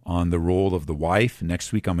 Peter on the role of the wife.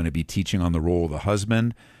 Next week I'm going to be teaching on the role of the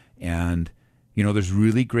husband. And there's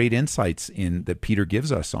really great insights that Peter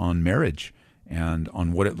gives us on marriage and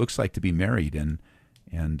on what it looks like to be married. And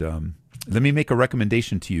let me make a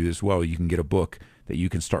recommendation to you as well. You can get a book that you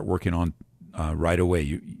can start working on right away.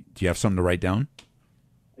 Do you have something to write down?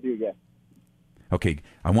 I do, yeah. Okay,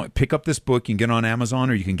 pick up this book. You can get it on Amazon,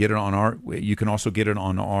 or you can get it you can also get it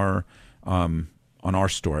on our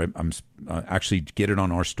store. I'm actually get it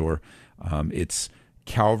on our store. It's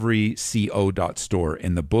calvaryco.store,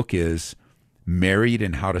 and the book is Married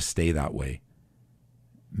and How to Stay That Way.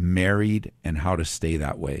 Married and How to Stay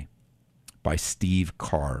That Way by Steve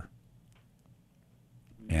Carr.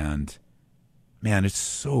 And man, it's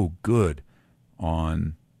so good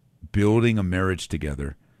on building a marriage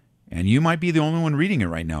together. And you might be the only one reading it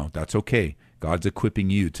right now. That's okay. God's equipping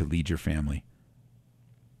you to lead your family.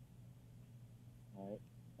 All right.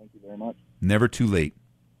 Thank you very much. Never too late.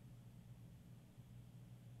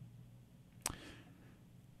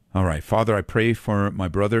 All right. Father, I pray for my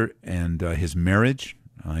brother and his marriage.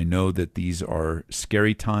 I know that these are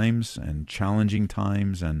scary times and challenging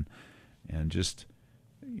times, and just,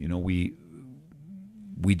 we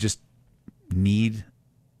just need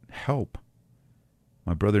help.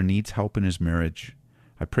 My brother needs help in his marriage.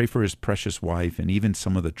 I pray for his precious wife, and even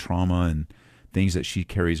some of the trauma and things that she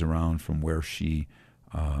carries around from where she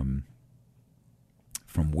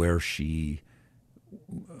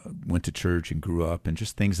went to church and grew up, and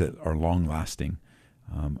just things that are long lasting.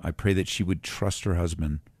 I pray that she would trust her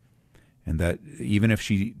husband, and that even if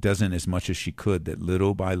she doesn't as much as she could, that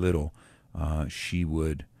little by little she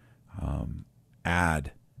would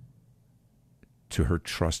add to her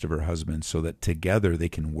trust of her husband, so that together they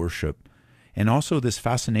can worship. And also this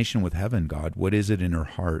fascination with heaven, God, what is it in her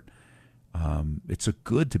heart? It's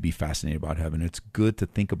good to be fascinated about heaven. It's good to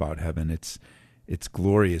think about heaven. It's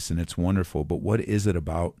glorious and it's wonderful. But what is it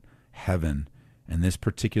about heaven and this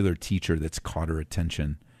particular teacher that's caught her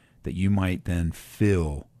attention, that you might then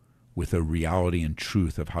fill with a reality and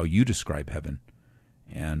truth of how you describe heaven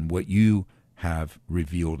and what you have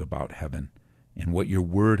revealed about heaven and what your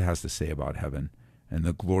word has to say about heaven and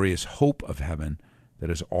the glorious hope of heaven that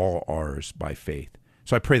is all ours by faith.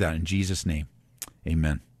 So I pray that in Jesus' name.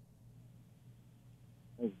 Amen.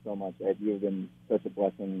 Thank you so much, Ed. You've been such a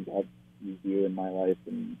blessing. I've used you in my life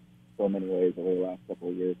in so many ways.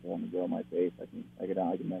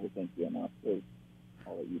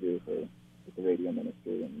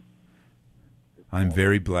 I'm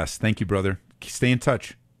very blessed. Thank you, brother. Stay in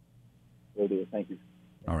touch. Will do. Thank you.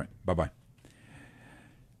 All right. Bye-bye.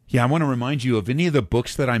 Yeah, I want to remind you of any of the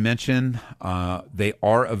books that I mentioned. They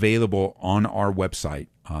are available on our website.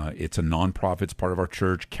 It's a nonprofit. It's part of our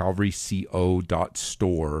church,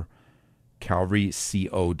 calvaryco.store.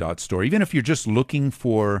 calvaryco.store. Even if you're just looking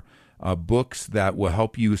for books that will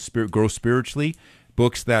help you grow spiritually,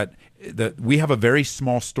 books that we have a very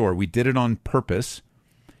small store. We did it on purpose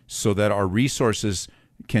so that our resources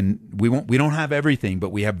we don't have everything,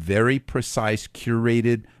 but we have very precise,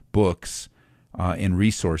 curated books and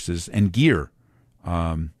resources and gear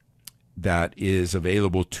that is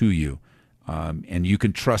available to you. And you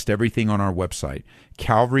can trust everything on our website.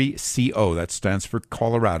 CalvaryCO, that stands for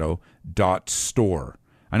Colorado, .store.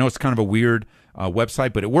 I know it's kind of a weird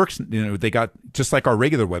website, but it works. They got, just like our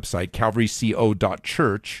regular website,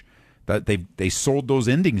 CalvaryCO.church, that they sold those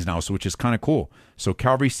endings now, so which is kind of cool. So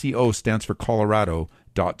CalvaryCO stands for Colorado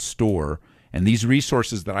 .store, and these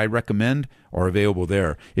resources that I recommend are available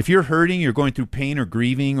there. If you're hurting, you're going through pain or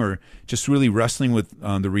grieving, or just really wrestling with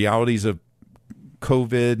the realities of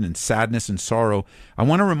COVID and sadness and sorrow, I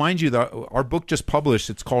want to remind you that our book just published.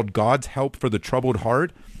 It's called God's Help for the Troubled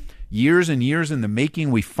Heart. Years and years in the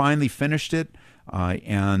making, we finally finished it,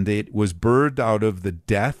 and it was birthed out of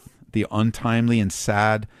the untimely and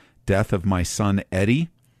sad death of my son Eddie.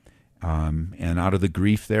 And out of the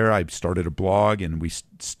grief there, I started a blog, and we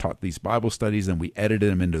taught these Bible studies, and we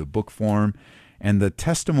edited them into book form. And the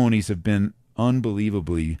testimonies have been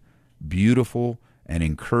unbelievably beautiful and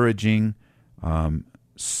encouraging,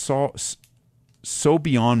 so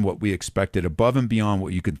beyond what we expected, above and beyond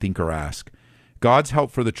what you could think or ask. God's Help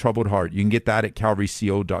for the Troubled Heart. You can get that at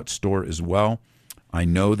calvaryco.store as well. I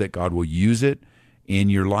know that God will use it in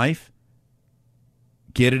your life.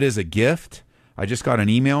 Get it as a gift. I just got an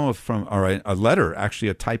email a letter, actually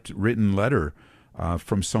a written letter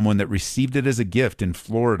from someone that received it as a gift in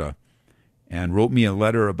Florida and wrote me a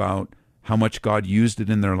letter about how much God used it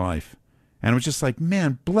in their life. And I was just like,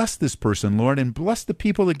 man, bless this person, Lord, and bless the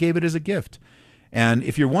people that gave it as a gift. And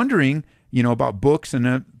if you're wondering, about books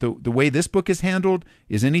and the way this book is handled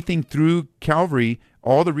is anything through Calvary,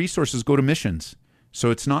 all the resources go to missions.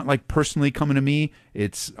 So it's not like personally coming to me.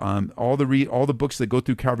 It's all the books that go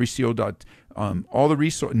through CalvaryCO. All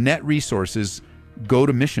the net resources go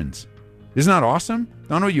to missions. Isn't that awesome?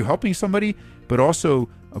 Not only are you helping somebody, but also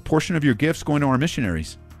a portion of your gifts going to our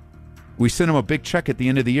missionaries. We send them a big check at the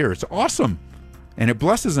end of the year. It's awesome. And it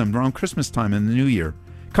blesses them around Christmas time and the New Year.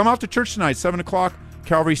 Come out to church tonight, 7 o'clock,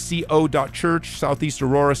 calvaryco.church, Southeast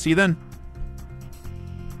Aurora. See you then.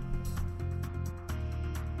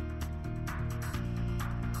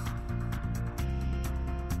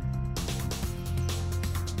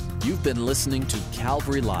 You've been listening to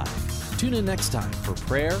Calvary Live. Tune in next time for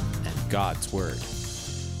prayer and God's Word.